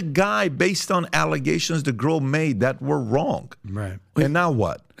suspended the guy based on allegations the girl made that were wrong. Right. And now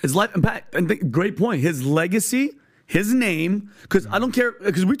what? His life, and great point. His legacy his name, because I don't care,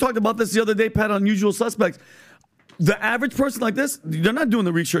 because we talked about this the other day, Pat, on Usual Suspects. The average person like this, they're not doing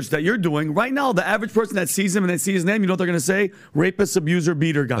the research that you're doing. Right now, the average person that sees him and they see his name, you know what they're going to say? Rapist, abuser,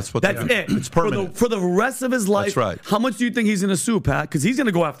 beater guy. That's it. It's permanent. For the rest of his life. That's right. How much do you think he's going to sue, Pat? Because he's going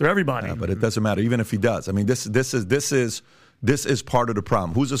to go after everybody. Yeah, but it doesn't matter, even if he does. I mean, this is part of the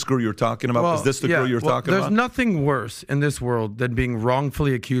problem. Who's this girl you're talking about? Is this the girl you're talking about? There's nothing worse in this world than being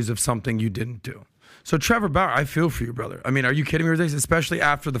wrongfully accused of something you didn't do. So Trevor Bauer, I feel for you, brother. I mean, are you kidding me? Especially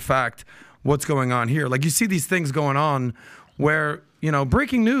after the fact, what's going on here? Like, you see these things going on where,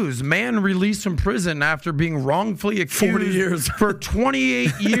 breaking news, man released from prison after being wrongfully accused 40 years. for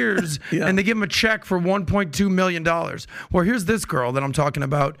 28 years, and they give him a check for $1.2 million. Well, here's this girl that I'm talking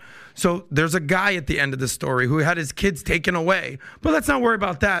about. So there's a guy at the end of the story who had his kids taken away. But let's not worry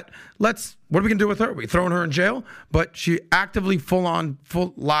about that. What are we going to do with her? Are we throwing her in jail? But she actively full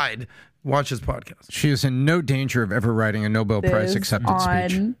lied. Watch his podcast. She is in no danger of ever writing a Nobel Prize acceptance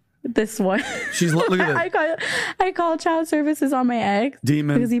speech. This one. She's look at this. I called child services on my ex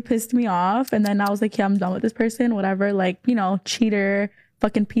because he pissed me off, and then I was like, yeah, I'm done with this person, whatever, like, cheater,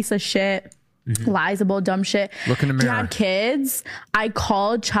 fucking piece of shit, lies about dumb shit. Look in the mirror. He had kids. I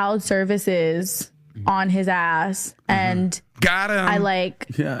called child services on his ass, and got him.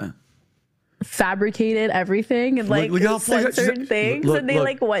 I fabricated everything and said certain things, and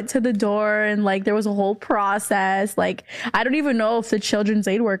they went to the door, and there was a whole process. I don't even know if the children's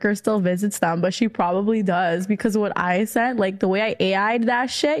aid worker still visits them, but she probably does, because of what I sent, the way I AI'd that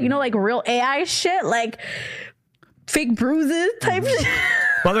shit, real AI shit, fake bruises type shit.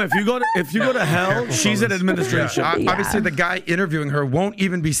 By the way, if you go to hell, she's at administration. Obviously, the guy interviewing her won't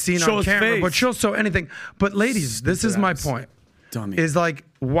even be seen on camera, but she'll show anything. But ladies, this is my point. Dummy. Is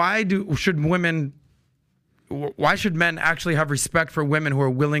why should men actually have respect for women who are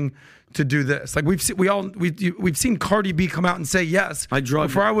willing to do this? We've seen Cardi B come out and say, yes,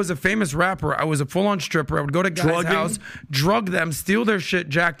 before I was a famous rapper, I was a full-on stripper. I would go to guys' house, drug them, steal their shit,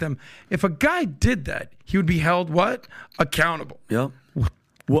 jack them. If a guy did that, he would be held accountable. Yep.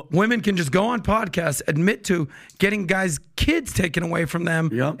 Women can just go on podcasts, admit to getting guys' kids taken away from them,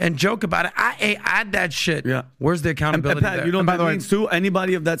 and joke about it. I add that shit. Yeah. Where's the accountability Pat, there? you know what that means too?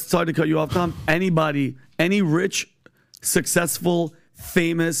 Anybody, if that's sorry to cut you off, Tom, any rich, successful,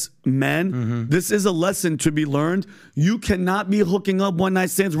 famous men, this is a lesson to be learned. You cannot be hooking up one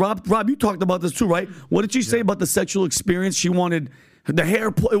night stands. Rob, you talked about this too, right? What did you say about the sexual experience? She wanted the hair.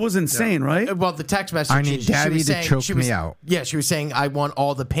 It was insane, right? Well, the text message. I need daddy to choke me out. Yeah, she was saying, I want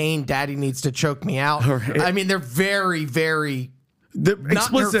all the pain. Daddy needs to choke me out. I mean, they're very, very not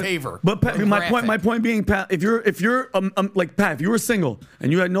explicit. in her favor. But Pat, my point being, Pat, if you're Pat, if you were single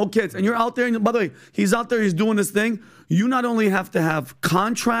and you had no kids and you're out there, and by the way, he's out there, he's doing this thing. You not only have to have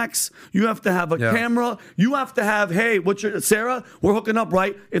contracts, you have to have a camera, you have to have, hey, Sarah, we're hooking up,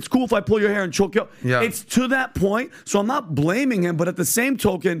 right? It's cool if I pull your hair and choke you up. Yeah. It's to that point. So I'm not blaming him, but at the same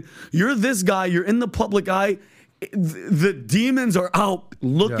token, you're this guy, you're in the public eye. The demons are out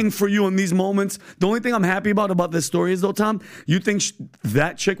looking for you in these moments. The only thing I'm happy about this story is, though, Tom, you think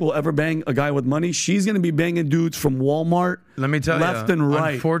that chick will ever bang a guy with money? She's going to be banging dudes from Walmart. Let me tell you, left and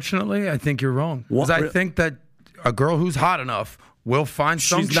right. Unfortunately, I think you're wrong. Because I think that a girl who's hot enough will find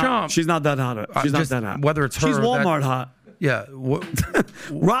some chump. She's not that hot. She's not that hot. Whether it's her, she's Walmart hot. Yeah.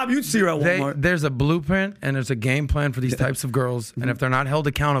 Rob, you'd see her at Walmart. There's a blueprint and there's a game plan for these types of girls, and if they're not held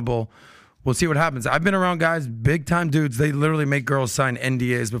accountable, we'll see what happens. I've been around guys, big time dudes. They literally make girls sign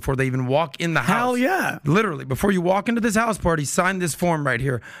NDAs before they even walk in the house. Hell yeah. Literally, before you walk into this house party, sign this form right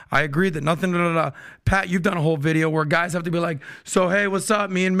here. I agree that nothing, Pat, you've done a whole video where guys have to be like, so, hey, what's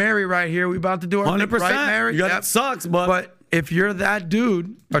up? Me and Mary right here. We about to do our 100%. thing, right, Mary? That sucks, but if you're that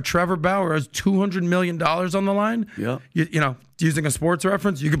dude, a Trevor Bauer has $200 million on the line, using a sports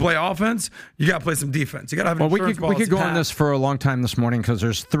reference, you can play offense, you got to play some defense. You got to have an insurance policy. We could go on this for a long time this morning because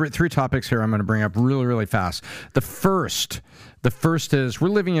there's three topics here I'm going to bring up really, really fast. The first is we're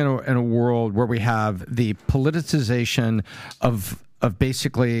living in a world where we have the politicization of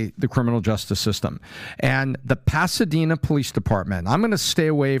basically the criminal justice system. And the Pasadena Police Department, I'm going to stay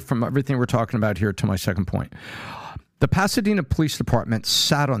away from everything we're talking about here to my second point. The Pasadena Police Department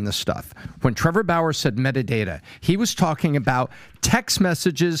sat on this stuff. When Trevor Bauer said metadata, he was talking about text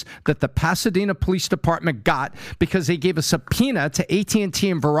messages that the Pasadena Police Department got because they gave a subpoena to AT&T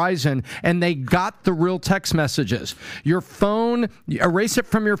and Verizon, and they got the real text messages. Your phone, erase it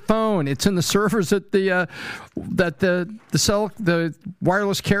from your phone. It's in the servers at the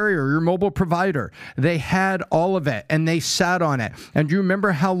wireless carrier, your mobile provider. They had all of it, and they sat on it. And do you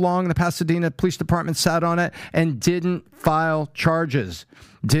remember how long the Pasadena Police Department sat on it and didn't file charges?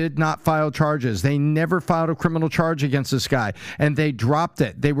 did not file charges. They never filed a criminal charge against this guy, and they dropped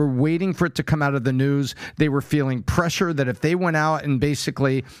it. They were waiting for it to come out of the news. They were feeling pressure that if they went out and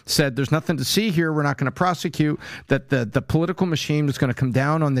basically said, there's nothing to see here, we're not going to prosecute, that the political machine was going to come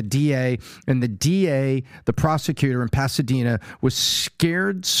down on the DA, and the DA, the prosecutor in Pasadena, was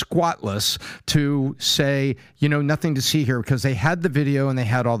scared squatless to say, nothing to see here, because they had the video and they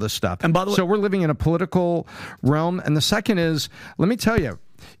had all this stuff. And by the way, so we're living in a political realm. And the second is, let me tell you,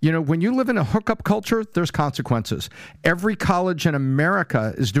 when you live in a hookup culture, there's consequences. Every college in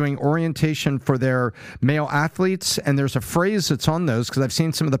America is doing orientation for their male athletes, and there's a phrase that's on those, because I've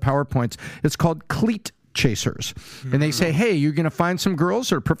seen some of the PowerPoints. It's called cleat chasers. And they say, hey, you're going to find some girls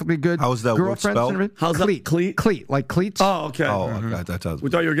that are perfectly good How's that word spelled? How's cleat, that? Cleat, like cleats. Oh, okay. We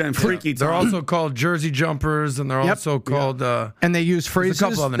thought you were getting freaky. They're also called jersey jumpers, and they're also called... and they use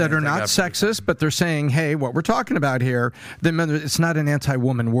phrases that are not sexist, but they're saying, hey, what we're talking about here, it's not an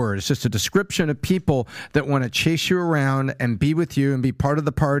anti-woman word. It's just a description of people that want to chase you around and be with you and be part of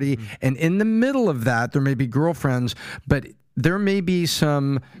the party. And in the middle of that, there may be girlfriends, but there may be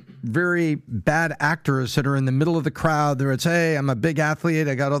some very bad actors that are in the middle of the crowd. There it's, hey, I'm a big athlete.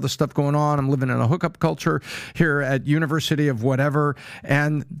 I got all this stuff going on. I'm living in a hookup culture here at University of whatever.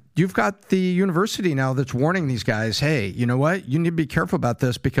 And you've got the university now that's warning these guys, hey, you know what? You need to be careful about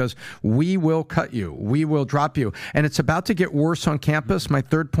this, because we will cut you. We will drop you. And it's about to get worse on campus, my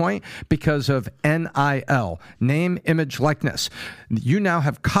third point, because of NIL, name, image, likeness. You now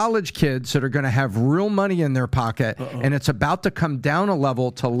have college kids that are going to have real money in their pocket, and it's about to come down a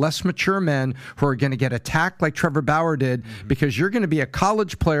level to less mature men who are going to get attacked like Trevor Bauer did, because you're going to be a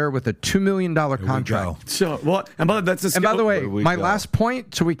college player with a $2 million contract. So, well, and by the way, my last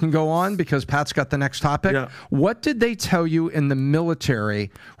point, so we can go on, because Pat's got the next topic. Yeah. What did they tell you in the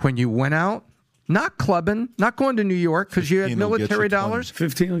military when you went out? Not clubbing, not going to New York because you had military dollars.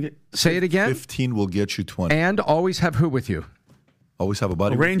 15 will get. Say it again. 15 will get you 20. And always have who with you? Always have a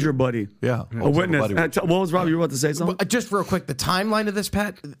buddy. A ranger buddy. Yeah. A witness. What was Rob? You were about to say something? Just real quick, the timeline of this,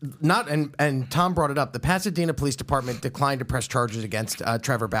 Pat, and Tom brought it up. The Pasadena Police Department declined to press charges against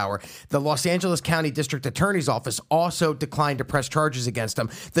Trevor Bauer. The Los Angeles County District Attorney's Office also declined to press charges against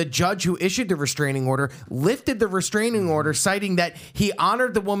him. The judge who issued the restraining order lifted the restraining order, citing that he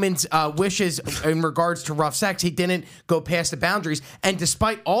honored the woman's wishes in regards to rough sex. He didn't go past the boundaries. And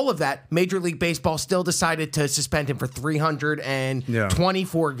despite all of that, Major League Baseball still decided to suspend him for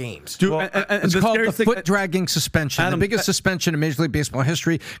 24 games. Dude, it's called the foot-dragging suspension. Adam, the biggest suspension in Major League Baseball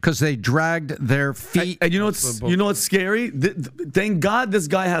history, because they dragged their feet. And you know what's scary? Thank God this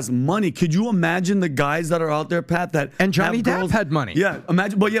guy has money. Could you imagine the guys that are out there, Pat? And Johnny Depp had money. Yeah,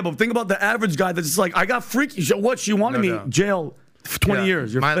 imagine. But think about the average guy that's just like, I got freaky. What? She wanted me jail. 20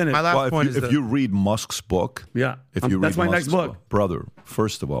 years, you're finished. My last point is if you read Musk's book, that's my next book, brother.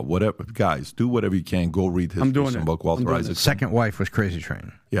 First of all, whatever, guys, do whatever you can. Go read his recent book, Walter Isaacson. Second wife was Crazy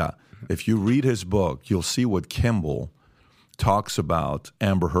Train. Yeah, if you read his book, you'll see what Kimball talks about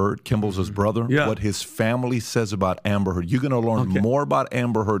Amber Heard. Kimball's his brother. Yeah. What his family says about Amber Heard. You're going to learn more about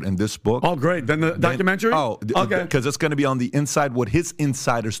Amber Heard in this book. Oh, great. Then the documentary? Okay. Because it's going to be on the inside what his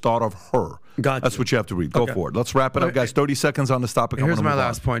insiders thought of her. Gotcha. That's what you have to read. Go for it. Let's wrap it up, guys. 30 seconds on this topic. Here's my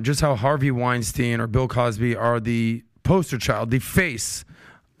last point. Just how Harvey Weinstein or Bill Cosby are the poster child, the face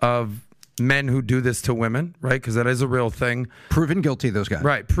of men who do this to women, right? Because that is a real thing. Proven guilty, those guys.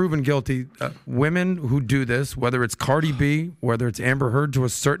 Right, proven guilty. Women who do this, whether it's Cardi B, whether it's Amber Heard to a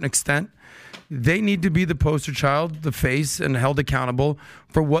certain extent, they need to be the poster child, the face, and held accountable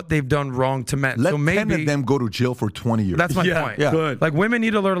for what they've done wrong to men. Let 10 of them go to jail for 20 years. That's my point. Yeah. Good. Like, women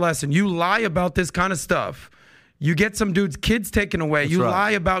need to learn a lesson. You lie about this kind of stuff, you get some dude's kids taken away. That's you right.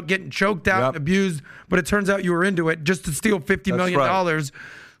 lie about getting choked out and abused, but it turns out you were into it just to steal $50 million. Right.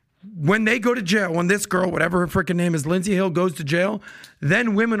 When they go to jail, when this girl, whatever her freaking name is, Lindsay Hill, goes to jail,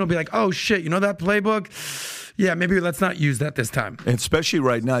 then women will be like, oh, shit, you know that playbook? Yeah, maybe let's not use that this time. And especially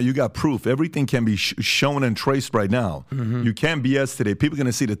right now, you got proof. Everything can be shown and traced right now. Mm-hmm. You can't BS today. People are going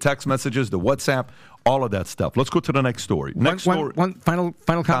to see the text messages, the WhatsApp, all of that stuff. Let's go to the next story. One final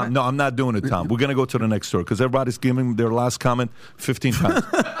comment? No, I'm not doing it, Tom. We're going to go to the next story because everybody's giving their last comment 15 times.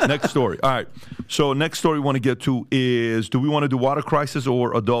 Next story. All right. So next story we want to get to is, do we want to do water crisis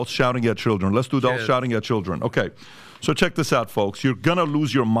or adults shouting at children? Let's do adults shouting at children. Okay. So check this out, folks. You're going to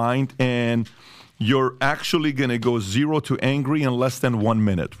lose your mind and you're actually going to go 0 to angry in less than 1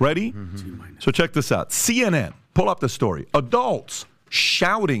 minute. Ready? Mm-hmm. So check this out. CNN, pull up the story. Adults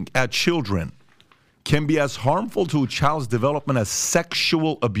shouting at children can be as harmful to a child's development as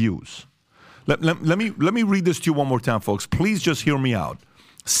sexual abuse. Let me read this to you one more time, folks. Please just hear me out.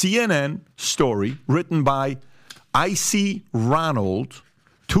 CNN story written by I.C. Ronald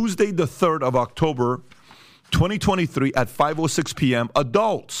Tuesday, the 3rd of October, 2023 at 5:06 p.m.,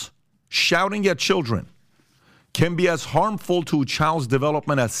 adults shouting at children can be as harmful to a child's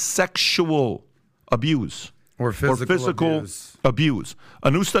development as sexual abuse or physical abuse.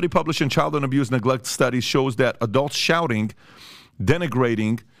 A new study published in Child and Abuse Neglect Studies shows that adults shouting,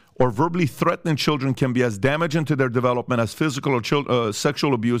 denigrating, or verbally threatening children can be as damaging to their development as physical or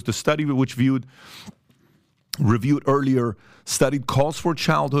sexual abuse. The study, which reviewed earlier, studied calls for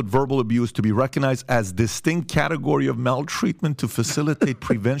childhood verbal abuse to be recognized as distinct category of maltreatment to facilitate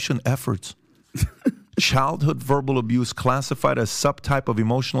prevention efforts. Childhood verbal abuse, classified as subtype of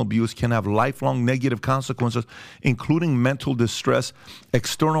emotional abuse, can have lifelong negative consequences, including mental distress,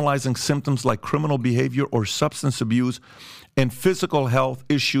 externalizing symptoms like criminal behavior or substance abuse, and physical health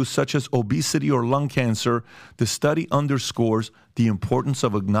issues such as obesity or lung cancer. The study underscores the importance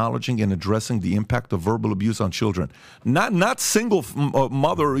of acknowledging and addressing the impact of verbal abuse on children. Not single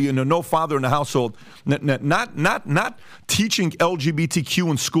mother, no father in the household. Not teaching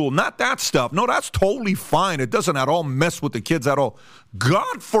LGBTQ in school. Not that stuff. No, that's totally fine. It doesn't at all mess with the kids at all.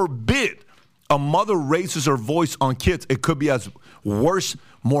 God forbid a mother raises her voice on kids. It could be as worse,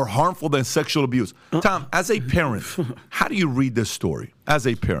 more harmful than sexual abuse. Tom, as a parent, how do you read this story? As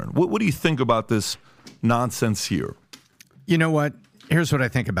a parent, what do you think about this nonsense here? You know what? Here's what I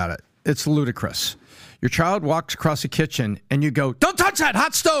think about it. It's ludicrous. Your child walks across the kitchen and you go, "Don't touch that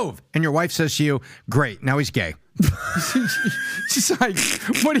hot stove." And your wife says to you, "Great, now he's gay." She's like,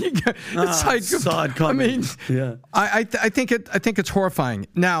 "What do you get?" It's like, I mean, yeah. I think it's horrifying.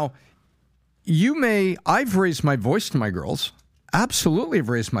 Now, I've raised my voice to my girls. Absolutely have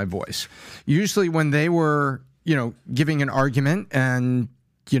raised my voice. Usually when they were, giving an argument and,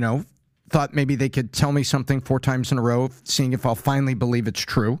 thought maybe they could tell me something 4 times in a row, seeing if I'll finally believe it's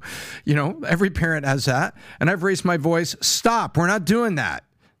true. Every parent has that. And I've raised my voice, "Stop, we're not doing that.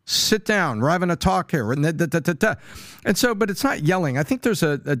 Sit down. We're having a talk here." And so, but it's not yelling. I think there's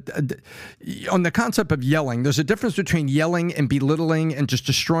on the concept of yelling, there's a difference between yelling and belittling and just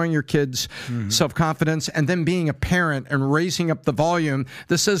destroying your kids' self-confidence, and then being a parent and raising up the volume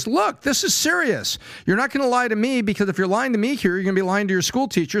that says, "Look, this is serious. You're not going to lie to me, because if you're lying to me here, you're going to be lying to your school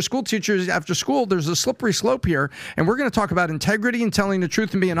teacher. School teachers after school, there's a slippery slope here, and we're going to talk about integrity and telling the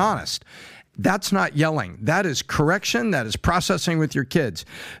truth and being honest." That's not yelling. That is correction. That is processing with your kids.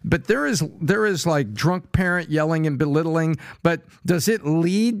 But there is like drunk parent yelling and belittling. But does it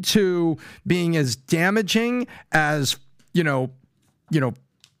lead to being as damaging as, Father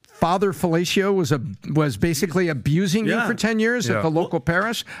Felicio was basically abusing you for 10 years at the local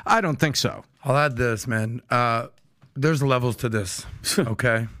parish? I don't think so. I'll add this, man. There's levels to this,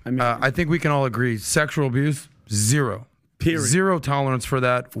 okay? I think we can all agree. Sexual abuse, 0. Period. 0 tolerance for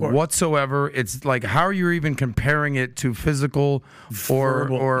that whatsoever. It's like, how are you even comparing it to physical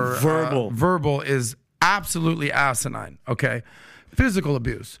or verbal? Verbal is absolutely asinine. Okay, physical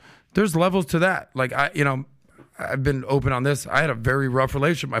abuse. There's levels to that. Like I've been open on this. I had a very rough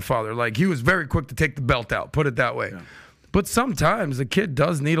relationship with my father. Like, he was very quick to take the belt out. Put it that way. Yeah. But sometimes a kid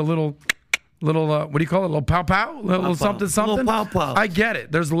does need a little. What do you call it? A little pow pow? Little something. Little pow pow. I get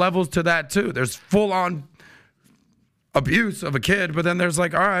it. There's levels to that too. There's full on abuse of a kid, but then there's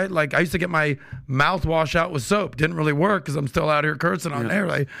like, all right, like I used to get my mouth wash out with soap. Didn't really work because I'm still out here cursing on air.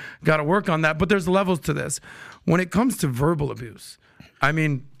 I got to work on that. But there's levels to this. When it comes to verbal abuse,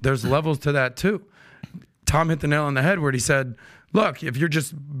 there's levels to that too. Tom hit the nail on the head where he said, look, if you're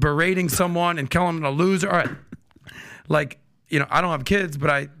just berating someone and calling them a loser, all right, like, I don't have kids,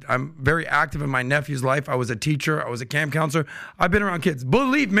 but I'm very active in my nephew's life. I was a teacher. I was a camp counselor. I've been around kids.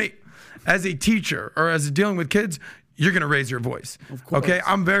 Believe me, as a teacher or as dealing with kids, you're going to raise your voice. Okay?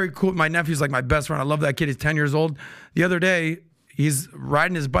 I'm very cool. My nephew's like my best friend. I love that kid. He's 10 years old. The other day, he's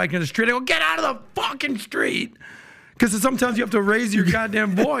riding his bike in the street. I go, "Get out of the fucking street." Because sometimes you have to raise your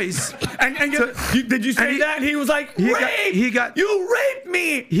goddamn voice. Did you say that? And he was like, "Rape! You raped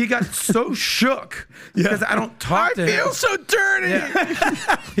me!" He got so shook because I don't talk to him. I feel so dirty.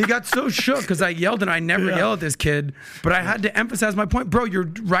 Yeah. He got so shook because I yelled, and I never yell at this kid. But I had to emphasize my point. Bro,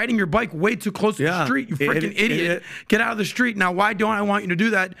 you're riding your bike way too close to the street. You freaking idiot. Get out of the street. Now, why don't I want you to do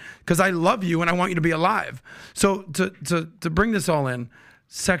that? Because I love you, and I want you to be alive. So to bring this all in,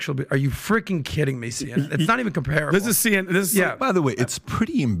 sexual abuse. Are you freaking kidding me, CNN? It's not even comparable. This is CNN. By the way, it's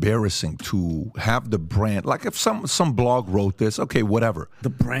pretty embarrassing to have the brand. Like, if some blog wrote this, okay, whatever. The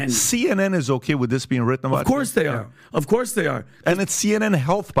brand. CNN is okay with this being written about? Of course they are. Of course they are. And it's CNN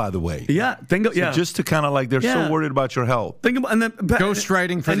Health, by the way. Yeah. Just to kind of like, they're so worried about your health. Think about, and then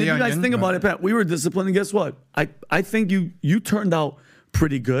ghostwriting for the Onion. You guys think about it, Pat. We were disciplined, and guess what? I think you turned out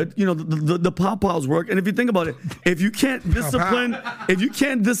pretty good. You know, the pow-pows work. And if you think about it, if you can't discipline, if you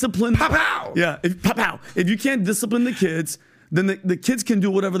can't discipline, Pow-pow! Yeah, if you can't discipline the kids, then the kids can do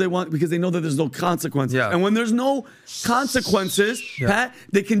whatever they want because they know that there's no consequences. Yeah. And when there's no consequences, Pat,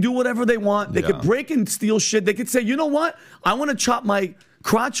 they can do whatever they want. They could break and steal shit. They could say, you know what? I want to chop my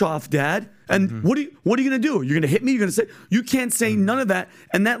crotch off, Dad. And what are you going to do? You're going to hit me? You're going to say, you can't say none of that.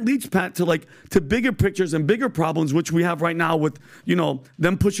 And that leads, Pat, to bigger pictures and bigger problems, which we have right now with, you know,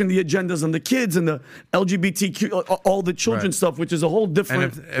 them pushing the agendas on the kids and the LGBTQ, all the children stuff, which is a whole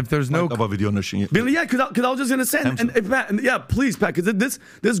different. And if there's no. Yeah, because I was just going to say, Pat, please, Pat, because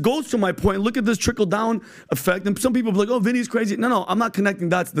this goes to my point. Look at this trickle down effect. And some people be like, oh, Vinny's crazy. No, I'm not connecting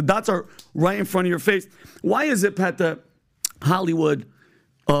dots. The dots are right in front of your face. Why is it, Pat, that Hollywood,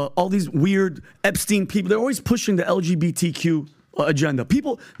 all these weird Epstein people, they're always pushing the LGBTQ agenda.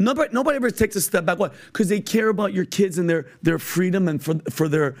 Nobody ever takes a step back. Why? Because they care about your kids and their freedom and for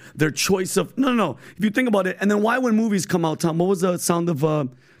their choice of. No. If you think about it, and then why when movies come out, Tom, what was the Sound of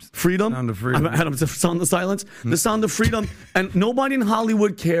Freedom? Sound of Freedom. I had Sound of Silence. The Sound of Freedom. And nobody in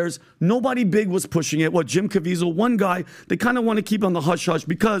Hollywood cares. Nobody big was pushing it. Jim Caviezel, one guy, they kind of want to keep on the hush-hush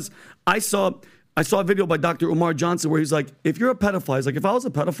because I saw a video by Dr. Umar Johnson where he's like, if you're a pedophile, he's like, if I was a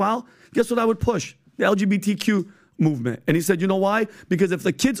pedophile, guess what I would push? The LGBTQ movement. And he said, you know why? Because if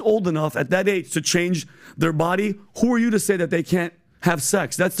the kid's old enough at that age to change their body, who are you to say that they can't have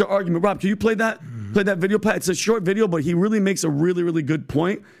sex? That's the argument. Rob, can you play that? Play that video, Pat? It's a short video, but he really makes a really, really good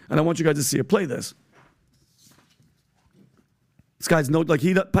point, and I want you guys to see it. Play this. This guy's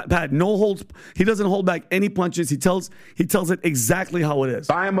Pat, no holds. He doesn't hold back any punches. He tells it exactly how it is.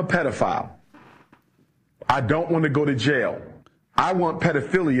 I am a pedophile. I don't want to go to jail. I want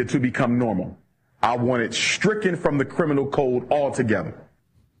pedophilia to become normal. I want it stricken from the criminal code altogether.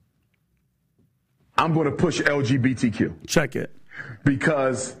 I'm going to push LGBTQ. Check it.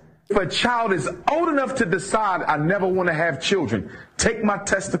 Because if a child is old enough to decide I never want to have children, take my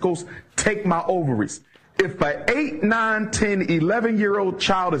testicles, take my ovaries. If an 8, 9, 10, 11-year-old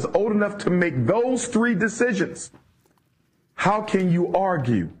child is old enough to make those 3 decisions, how can you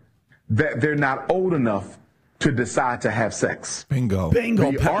argue that they're not old enough to decide to have sex? Bingo.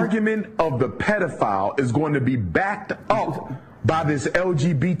 The argument of the pedophile is going to be backed up by this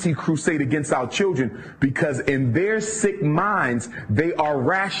LGBT crusade against our children because in their sick minds, they are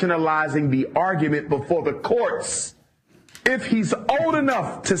rationalizing the argument before the courts. If he's old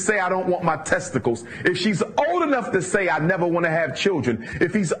enough to say, I don't want my testicles, if she's old enough to say, I never want to have children,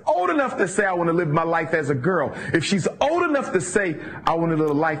 if he's old enough to say, I want to live my life as a girl, if she's old enough to say, I want to live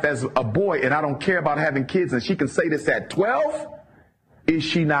a life as a boy and I don't care about having kids, and she can say this at 12, is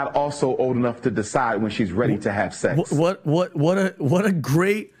she not also old enough to decide when she's ready to have sex? What a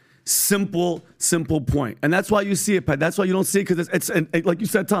great, simple point. And that's why you see it, Pat. That's why you don't see it, because it's like you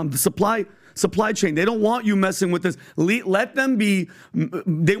said, Tom, the supply chain. They don't want you messing with this. Let them be.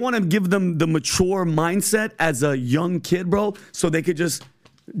 They want to give them the mature mindset as a young kid, bro, so they could just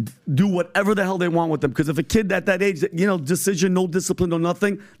do whatever the hell they want with them. Because if a kid at that age, decision, no discipline, no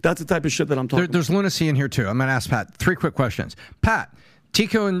nothing, that's the type of shit that I'm talking about. There's lunacy in here, too. I'm going to ask Pat 3 quick questions. Pat,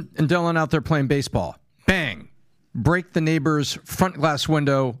 Tico and Dylan out there playing baseball. Bang. Break the neighbor's front glass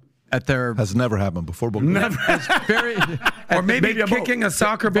window at their... Has never happened before. Never. Or maybe kicking a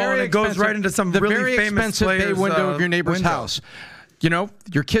soccer ball and it goes right into some really famous player's bay window of your neighbor's house.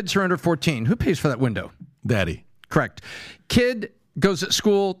 Your kids are under 14. Who pays for that window? Daddy. Correct. Kid goes at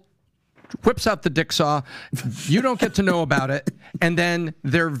school, whips out the dick saw. You don't get to know about it. And then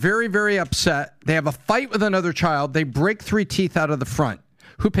they're very, very upset. They have a fight with another child. They break 3 teeth out of the front.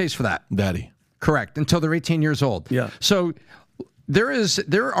 Who pays for that? Daddy. Correct. Until they're 18 years old. Yeah. So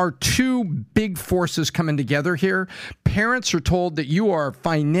there are 2 big forces coming together here. Parents are told that you are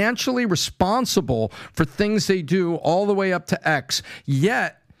financially responsible for things they do all the way up to X.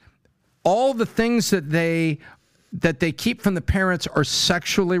 Yet all the things that they keep from the parents are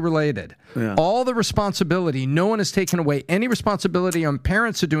sexually related. Yeah. All the responsibility, no one has taken away any responsibility on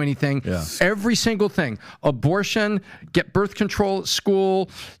parents to do anything. Yeah. Every single thing, abortion, get birth control at school,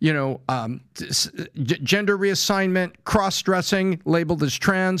 gender reassignment, cross-dressing, labeled as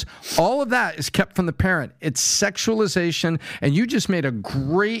trans, all of that is kept from the parent. It's sexualization, and you just made a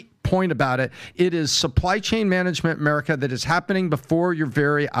great point about it. It is supply chain management, America, that is happening before your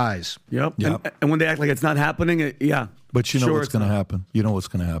very eyes. Yep. And when they act like it's not happening, yeah. But you know what's going to happen? You know what's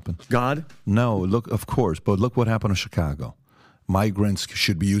going to happen? God? No, look, of course. But look what happened in Chicago. Migrants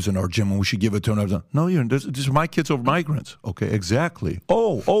should be using our gym and we should give it to them. No, these are my kids over migrants. Okay, exactly.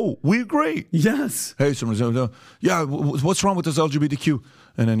 Oh, we agree. Yes. Hey, someone says, yeah, what's wrong with this LGBTQ?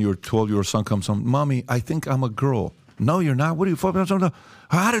 And then your 12-year-old son comes home, Mommy, I think I'm a girl. No, you're not. What are you?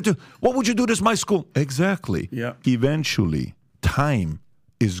 What would you do? This is my school. Exactly. Yeah. Eventually, time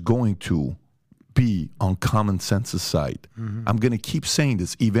is going to be on common sense's side. Mm-hmm. I'm going to keep saying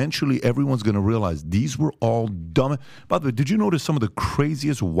this. Eventually, everyone's going to realize these were all dumb. By the way, did you notice some of the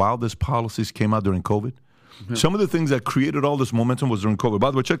craziest, wildest policies came out during COVID? Mm-hmm. Some of the things that created all this momentum was during COVID.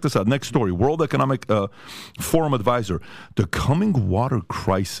 By the way, check this out. Next story. World Economic Forum advisor. The coming water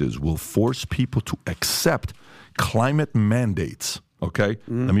crisis will force people to accept climate mandates. Okay?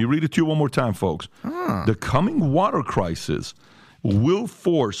 Let me read it to you one more time, folks. The coming water crisis will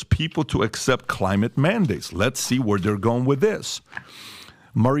force people to accept climate mandates. Let's see where they're going with this.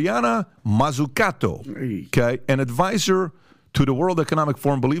 Mariana Mazzucato, okay, an advisor to the World Economic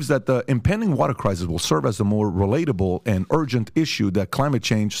Forum, believes that the impending water crisis will serve as a more relatable and urgent issue than climate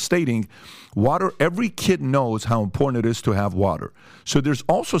change, stating, water, every kid knows how important it is to have water. So there's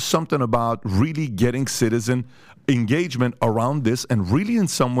also something about really getting citizen engagement around this and really in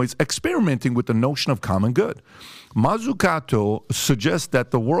some ways experimenting with the notion of common good. Mazzucato suggests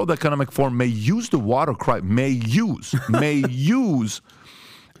that the World Economic Forum may use the water crisis,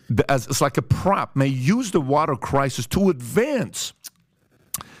 as it's like a prop, may use the water crisis to advance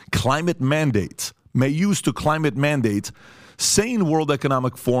climate mandates, saying World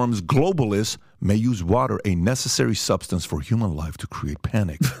Economic Forum's globalists may use water, a necessary substance for human life, to create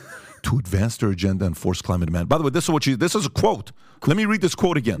panic, to advance their agenda and force climate demand. By the way, this is a quote. Let me read this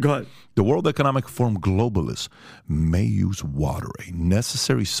quote again. Go ahead. The World Economic Forum globalists may use water, a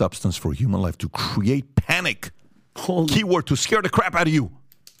necessary substance for human life, to create panic. Keyword, to scare the crap out of you.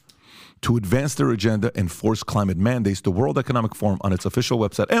 To advance their agenda and force climate mandates. The World Economic Forum on its official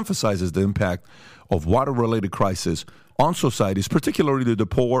website emphasizes the impact of water-related crises on societies, particularly the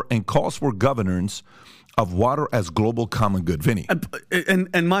poor, and calls for governance of water as global common good. Vinny.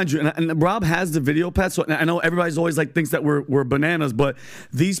 And mind you, and Rob has the video, Pat, so I know everybody's always like thinks that we're bananas, but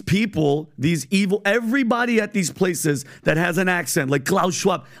these people, these evil, everybody at these places that has an accent, like Klaus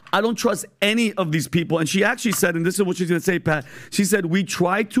Schwab, I don't trust any of these people. And she actually said, and this is what she's going to say, Pat, she said, we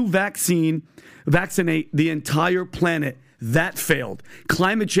tried to vaccinate the entire planet. That failed.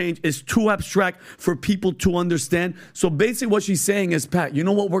 Climate change is too abstract for people to understand. So basically what she's saying is, Pat, you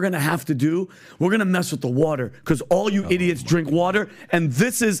know what we're going to have to do? We're going to mess with the water because all you idiots drink water. And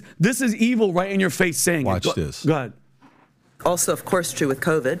this is evil right in your face saying Watch it. This. Go ahead. Also, of course, true with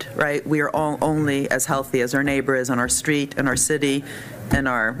COVID, right? We are all only as healthy as our neighbor is on our street, in our city, in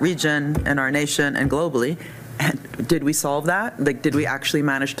our region, in our nation, and globally. And did we solve that? Like, did we actually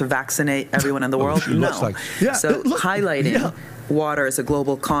manage to vaccinate everyone in the world? No. Highlighting water as a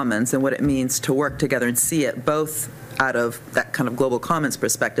global commons and what it means to work together and see it both out of that kind of global commons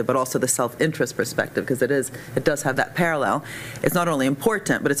perspective, but also the self-interest perspective, because it does have that parallel. It's not only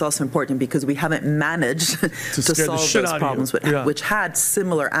important, but it's also important because we haven't managed to solve those problems which had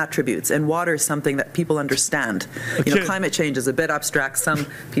similar attributes. And water is something that people understand. You know, climate change is a bit abstract. Some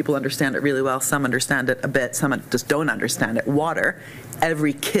people understand it really well. Some understand it a bit. Some just don't understand it. Water,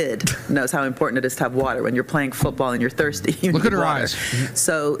 every kid knows how important it is to have water. When you're playing football and you're thirsty, you Look need at her water. eyes.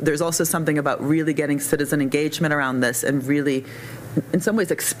 So there's also something about really getting citizen engagement around this and really, in some ways,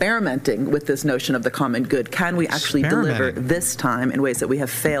 experimenting with this notion of the common good. Can we actually deliver this time in ways that we have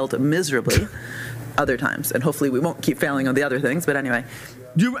failed miserably other times? And hopefully we won't keep failing on the other things. But anyway.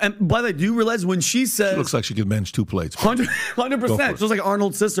 And by the way, do you realize when she says... She looks like she could manage 2 plates. 100%. Just like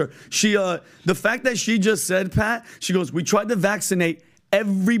Arnold's sister. The fact that she just said, Pat, she goes, we tried to vaccinate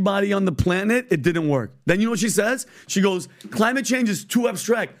everybody on the planet. It didn't work. Then you know what she says? She goes, climate change is too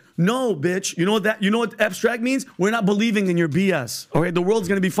abstract. No, bitch. You know what abstract means? We're not believing in your BS. All right, the world's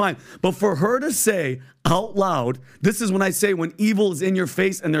going to be fine. But for her to say out loud, this is when I say when evil is in your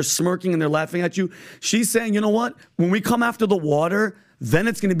face and they're smirking and they're laughing at you, she's saying, you know what? When we come after the water, then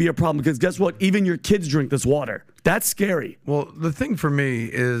it's going to be a problem because guess what? Even your kids drink this water. That's scary. Well, the thing for me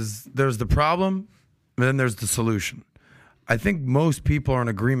is there's the problem and then there's the solution. I think most people are in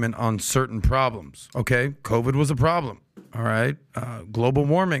agreement on certain problems. Okay, COVID was a problem. All right, global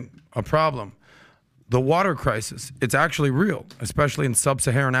warming, a problem. The water crisis, it's actually real, especially in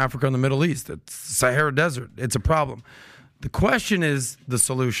sub-Saharan Africa and the Middle East. It's Sahara Desert. It's a problem. The question is the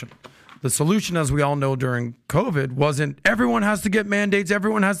solution. The solution, as we all know during COVID, wasn't everyone has to get mandates,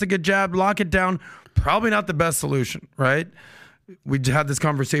 everyone has to get jabbed, lock it down. Probably not the best solution, right? We had this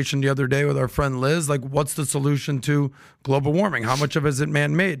conversation the other day with our friend Liz, like what's the solution to global warming? How much of it is it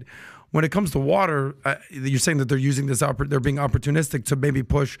man-made? When it comes to water, you're saying that they're using this, they're being opportunistic to maybe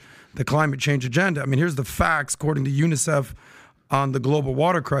push the climate change agenda. I mean, here's the facts. According to UNICEF on the global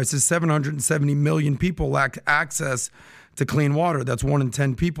water crisis, 770 million people lack access to clean water. That's 1 in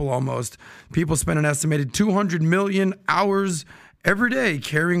 10 people almost. People spend an estimated 200 million hours every day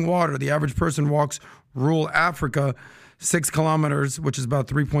carrying water. The average person walks rural Africa 6 kilometers, which is about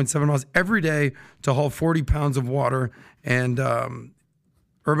 3.7 miles, every day to haul 40 pounds of water. And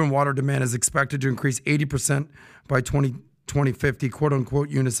urban water demand is expected to increase 80% by 2050, quote unquote,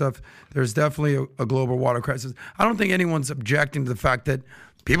 UNICEF. There's definitely a global water crisis. I don't think anyone's objecting to the fact that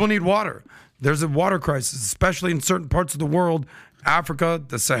people need water. There's a water crisis, especially in certain parts of the world, Africa,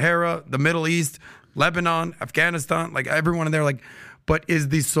 the Sahara, the Middle East, Lebanon, Afghanistan, like everyone in there, like, but is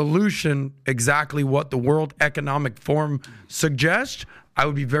the solution exactly what the World Economic Forum suggests? I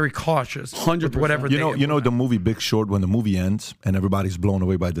would be very cautious 100%. With whatever you know the movie Big Short, when the movie ends and everybody's blown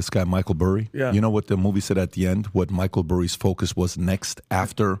away by this guy, Michael Burry? Yeah. You know what the movie said at the end? What Michael Burry's focus was next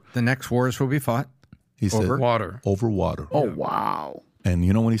after? The next wars will be fought. He said, water. Over water. Oh, wow. And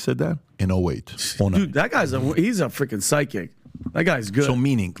you know when he said that? In 08. Dude, that guy's he's a freaking psychic. That guy's good. So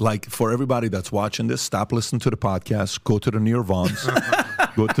meaning, like, for everybody that's watching this, stop listening to the podcast, go to the near Vons,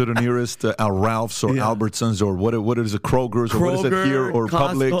 go to the nearest Ralph's or Albertsons or what is it, Kroger's, or what is it here, or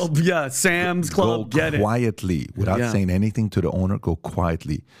Costco, Publix. Yeah, Sam's Club. Go quietly, without saying anything to the owner, go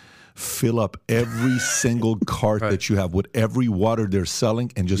quietly. Fill up every single cart that you have with every water they're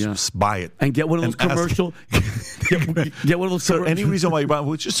selling and just buy it. And get one of those commercial. get one of those. So any reason why you buy it?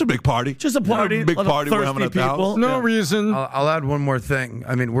 Well, it's just a big party. Just a party. Big party we're having at the house. No reason. I'll add one more thing.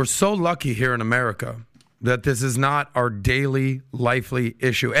 I mean, we're so lucky here in America that this is not our daily, lively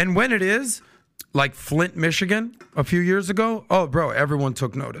issue. And when it is, like Flint, Michigan, a few years ago, oh, bro, everyone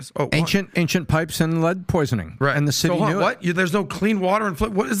took notice. Oh, ancient pipes and lead poisoning. Right. And the city knew what? There's no clean water in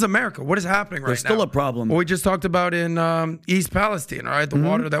Flint. What is America? What is happening right now? There's still a problem. Well, we just talked about in East Palestine, all right? The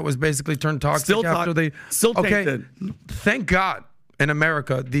water that was basically turned toxic after they... Still tainted. Thank God in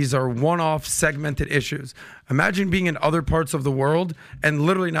America, these are one-off segmented issues. Imagine being in other parts of the world and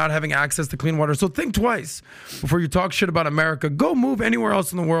literally not having access to clean water. So think twice before you talk shit about America. Go move anywhere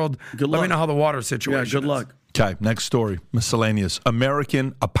else in the world. Good luck. Let me know how the water situation is. Yeah, good luck. Okay, next story. Miscellaneous.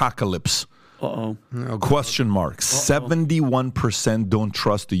 American apocalypse. Uh-oh. Question mark. 71% don't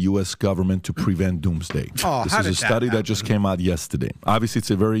trust the U.S. government to prevent doomsday. This is a study that just came out yesterday. Obviously,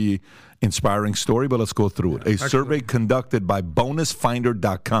 it's a very inspiring story, but let's go through it. A survey conducted by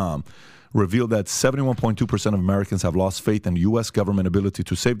bonusfinder.com revealed that 71.2% of Americans have lost faith in U.S. government ability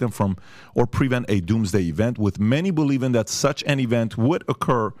to save them from or prevent a doomsday event, with many believing that such an event would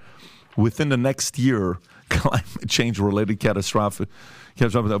occur within the next year. Climate change-related catastrophe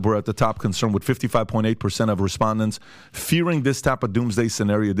were at the top concern, with 55.8% of respondents fearing this type of doomsday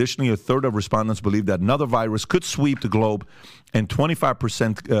scenario. Additionally, a third of respondents believe that another virus could sweep the globe, and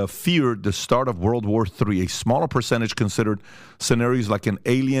 25% feared the start of World War III. A smaller percentage considered scenarios like an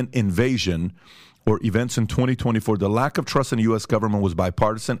alien invasion or events in 2024. The lack of trust in the U.S. government was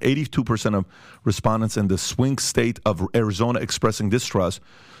bipartisan. 82% of respondents in the swing state of Arizona expressing distrust.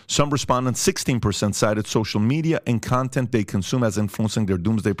 Some respondents, 16%, cited social media and content they consume as influencing their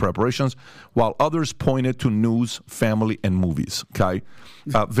doomsday preparations, while others pointed to news, family, and movies. Okay,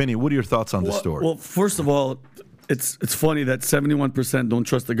 Vinny, what are your thoughts on this story? Well, first of all, it's funny that 71% don't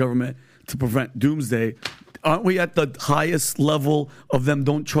trust the government to prevent doomsday. Aren't we at the highest level of them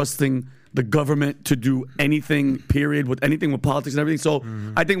don't trusting the government to do anything, period, with anything with politics and everything? So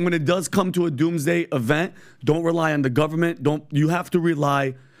I think when it does come to a doomsday event, don't rely on the government. You have to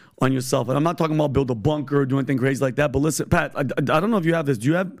rely on yourself. And I'm not talking about build a bunker or do anything crazy like that. But listen, Pat, I don't know if you have this. Do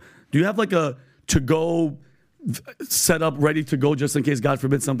you have like a to-go set up ready to go just in case, God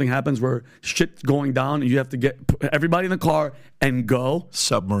forbid, something happens where shit's going down and you have to get everybody in the car and go?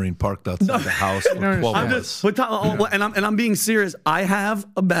 Submarine parked outside the house for 12 hours. And I'm being serious. I have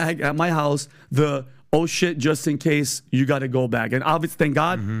a bag at my house, oh shit, just in case you got to go back. And obviously, thank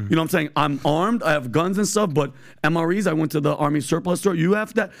God, you know what I'm saying? I'm armed, I have guns and stuff, but MREs, I went to the Army surplus store. You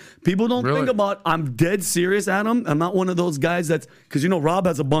have that. People don't think about, I'm dead serious, Adam. I'm not one of those guys that's, because Rob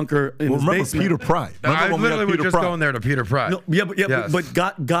has a bunker in his basement. Peter Pry. I literally was just going there to Peter Pry. No, but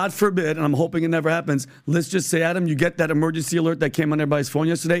God forbid, and I'm hoping it never happens, let's just say, Adam, you get that emergency alert that came on everybody's phone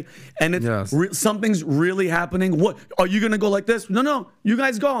yesterday, and it's something's really happening. What, are you going to go like this? No, you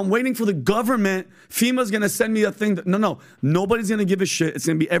guys go. I'm waiting for the government. FEMA's going to send me a thing. Nobody's going to give a shit. It's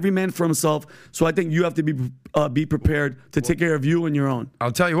going to be every man for himself. So I think you have to be prepared to take care of you and your own.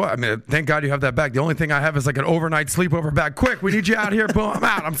 I'll tell you what. I mean, thank God you have that bag. The only thing I have is like an overnight sleepover bag. Quick, we need you out here. Boom, I'm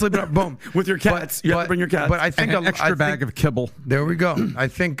out. I'm sleeping up. Boom. With your cats. You have to bring your cats. But I think an extra bag of kibble. There we go. I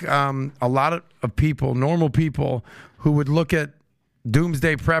think a lot of people, normal people, who would look at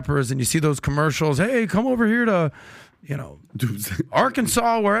doomsday preppers and you see those commercials, hey, come over here to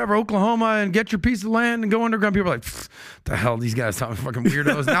Arkansas, wherever, Oklahoma, and get your piece of land and go underground. People are like, the hell, these guys sound fucking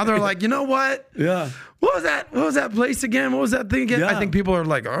weirdos. Now they're like, you know what? Yeah. What was that? What was that place again? What was that thing again? Yeah. I think people are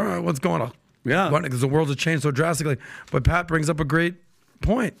like, all right, what's going on? Yeah. Because the world has changed so drastically. But Pat brings up a great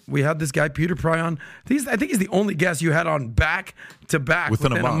point. We had this guy, Peter Pry, on. I think he's the only guest you had on back to back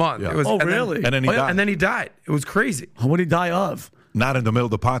within a month. Yeah. It was, really? And then he died. And then he died. It was crazy. What did he die of? Not in the middle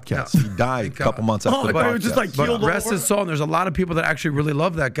of the podcast. He died a couple months after the but podcast. it was just like But killed rest over. his soul. And there's a lot of people that actually really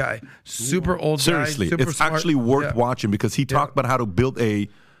love that guy. Super old Seriously, guy. Super it's smart. actually worth watching because he talked about how to build a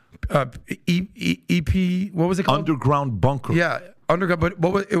EP. What was it called? underground bunker. Yeah, underground.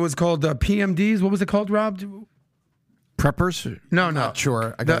 But it was called PMDs. What was it called, Rob? Preppers? No. Not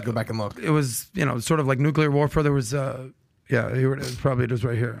sure. I gotta go back and look. It was sort of like nuclear warfare. There was here it is. Probably it is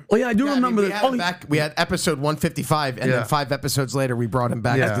right here. Oh yeah, I do remember we that. had him back. We had episode 155, and then 5 episodes later, we brought him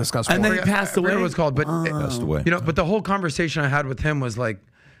back to discuss And more. then he passed I forget away. what it was called, but Passed away. but the whole conversation I had with him was like,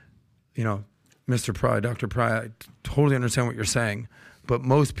 Mr. Pry, Dr. Pry, I totally understand what you're saying, but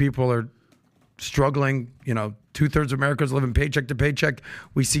most people are struggling. 2/3 of Americans living paycheck to paycheck.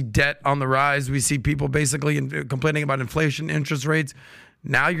 We see debt on the rise. We see people basically complaining about inflation, interest rates.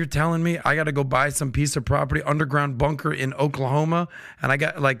 Now you're telling me I got to go buy some piece of property, underground bunker in Oklahoma, and I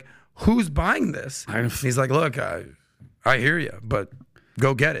got who's buying this? And he's like, look, I hear you, but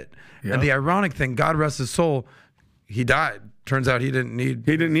go get it. Yep. And the ironic thing, God rest his soul, he died. Turns out he didn't need.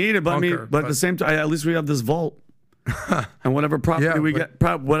 He didn't need it, but bunker, but at the same time, at least we have this vault. And whatever property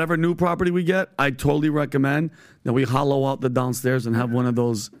whatever new property we get, I totally recommend that we hollow out the downstairs and have one of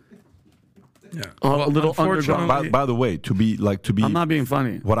those. Yeah, a little underground. By the way, to be. I'm not being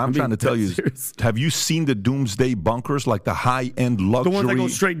funny. What I'm trying to tell you is, have you seen the doomsday bunkers, like the high-end luxury? The ones that go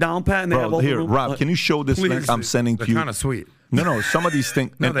straight down, Pat, and they have all here, the Rob, can you show this link I'm sending to you? They're kind of sweet. No, some of these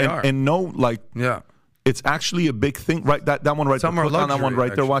things. No, they are. And it's actually a big thing. Right, that one right Some there. are Click on that one luxury,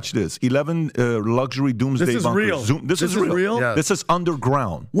 right there. Watch this. 11 luxury doomsday This is bunkers. real. This is real. Yes. This is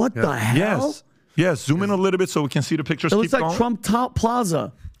underground. What the hell? Yes. Zoom in a little bit so we can see the pictures. It looks Keep like going. Trump Top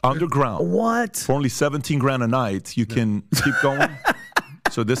Plaza. Underground. What? For only 17 grand a night, you can keep going.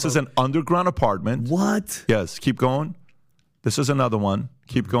 So this is an underground apartment. What? Yes, keep going. This is another one.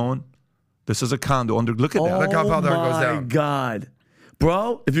 Keep going. This is a condo. Look at that. Look how far that goes down. Oh my God.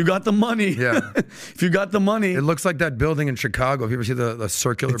 Bro, if you got the money. Yeah. If you got the money. It looks like that building in Chicago. If you ever see the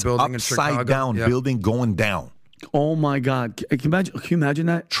circular building in Chicago. Upside down building going down. Oh my God. Can you imagine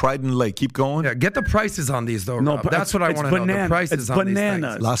that? Trident Lake. Keep going. Yeah, get the prices on these though. No, Rob. That's what I want to know. The prices it's on bananas.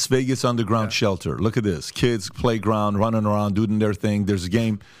 these things. Las Vegas underground shelter. Look at this. Kids playground, running around, doing their thing. There's a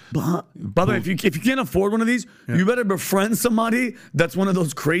game. By the way, if you can't afford one of these, you better befriend somebody that's one of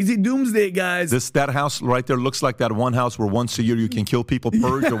those crazy doomsday guys. That house right there looks like that one house where once a year you can kill people,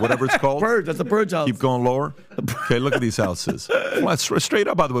 purge or whatever it's called. Purge, that's a purge house. Keep going lower. Okay, look at these houses. Well, straight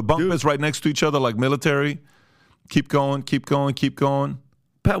up, by the way. Bunk beds right next to each other like military. Keep going, keep going, keep going.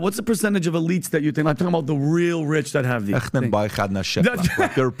 Pat, what's the percentage of elites that you think? I'm talking about the real rich that have these.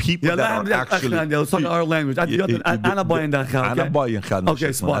 Like, there are people that are actually. Let's talk our language. Okay,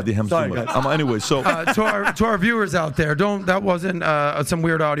 spot. Sorry, guys. Anyway, so to our viewers out there, that wasn't some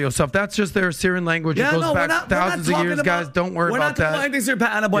weird audio stuff. That's just their Syrian language. It goes back thousands of years, guys. Don't worry about that. That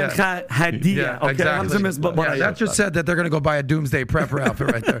just said that they're going to go buy a doomsday prepper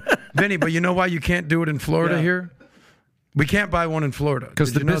outfit right there, Vinny. But you know why you can't do it in Florida here? We can't buy one in Florida.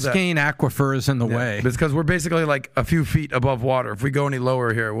 Because the Biscayne Aquifer is in the way. It's because we're basically like a few feet above water. If we go any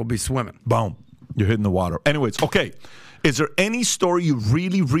lower here, we'll be swimming. Boom. You're hitting the water. Anyways, okay. Is there any story you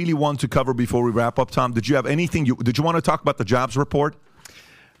really, really want to cover before we wrap up, Tom? Did you have anything? Did you want to talk about the jobs report?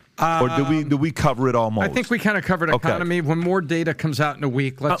 Or did we cover it almost? I think we kind of covered economy. Okay. When more data comes out in a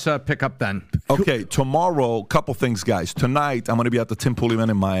week, let's pick up then. Okay, tomorrow, couple things, guys. Tonight, I'm going to be at the Tim Pool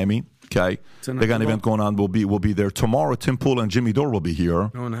event in Miami. Okay, they got an event going on. We'll be there tomorrow. Tim Pool and Jimmy Dore will be here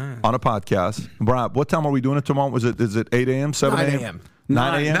on a podcast. Rob, what time are we doing it tomorrow? Is it 8 a.m., 7 a.m.?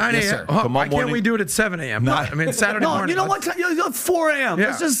 9 a.m. 9 a.m. Oh, why can't we do it at 7 a.m.? I mean, Saturday morning. You know what? 4 a.m.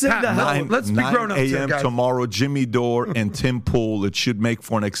 Let's just say that. Let's be grown up. 9 a.m. tomorrow. Jimmy Dore and Tim Pool. It should make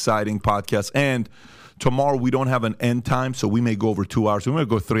for an exciting podcast. And tomorrow we don't have an end time, so we may go over 2 hours. We may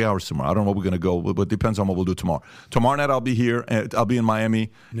go 3 hours tomorrow. I don't know where we're going to go, but it depends on what we'll do tomorrow. Tomorrow night I'll be here. I'll be in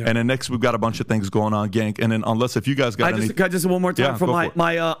Miami. Yeah. And then next we've got a bunch of things going on, gang. And then if you guys got Can I just one more time for my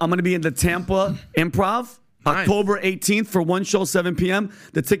I'm going to be in the Tampa Improv. Nice. October 18th for one show, 7 p.m.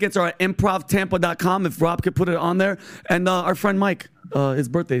 The tickets are at improvtampa.com if Rob could put it on there. And our friend Mike his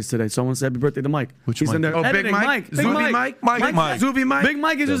birthday's today, so I want to say happy birthday to Mike. Which He's Mike? in there Oh, Big editing. Mike? Big Zuby Mike? Zuby Mike? Big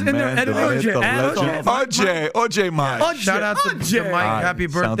Mike is just in there editing. OJ Mike. Shout out to Mike. Happy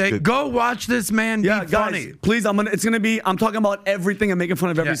birthday. good. Go watch this man be funny. Guys, please, I'm talking about everything and making fun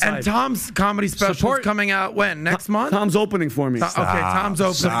of every side. And Tom's comedy special is coming out when? Next month? Tom's opening for me. Okay, Tom's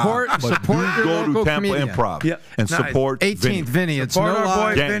opening. Support your go local to Tampa comedian. Improv and support 18th, Vinny. It's Support no our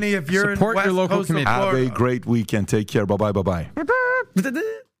boy lie. Vinny if you're Support in your West local Coast of comedian. Have Florida. a great weekend. Take care.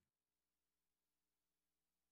 Bye-bye.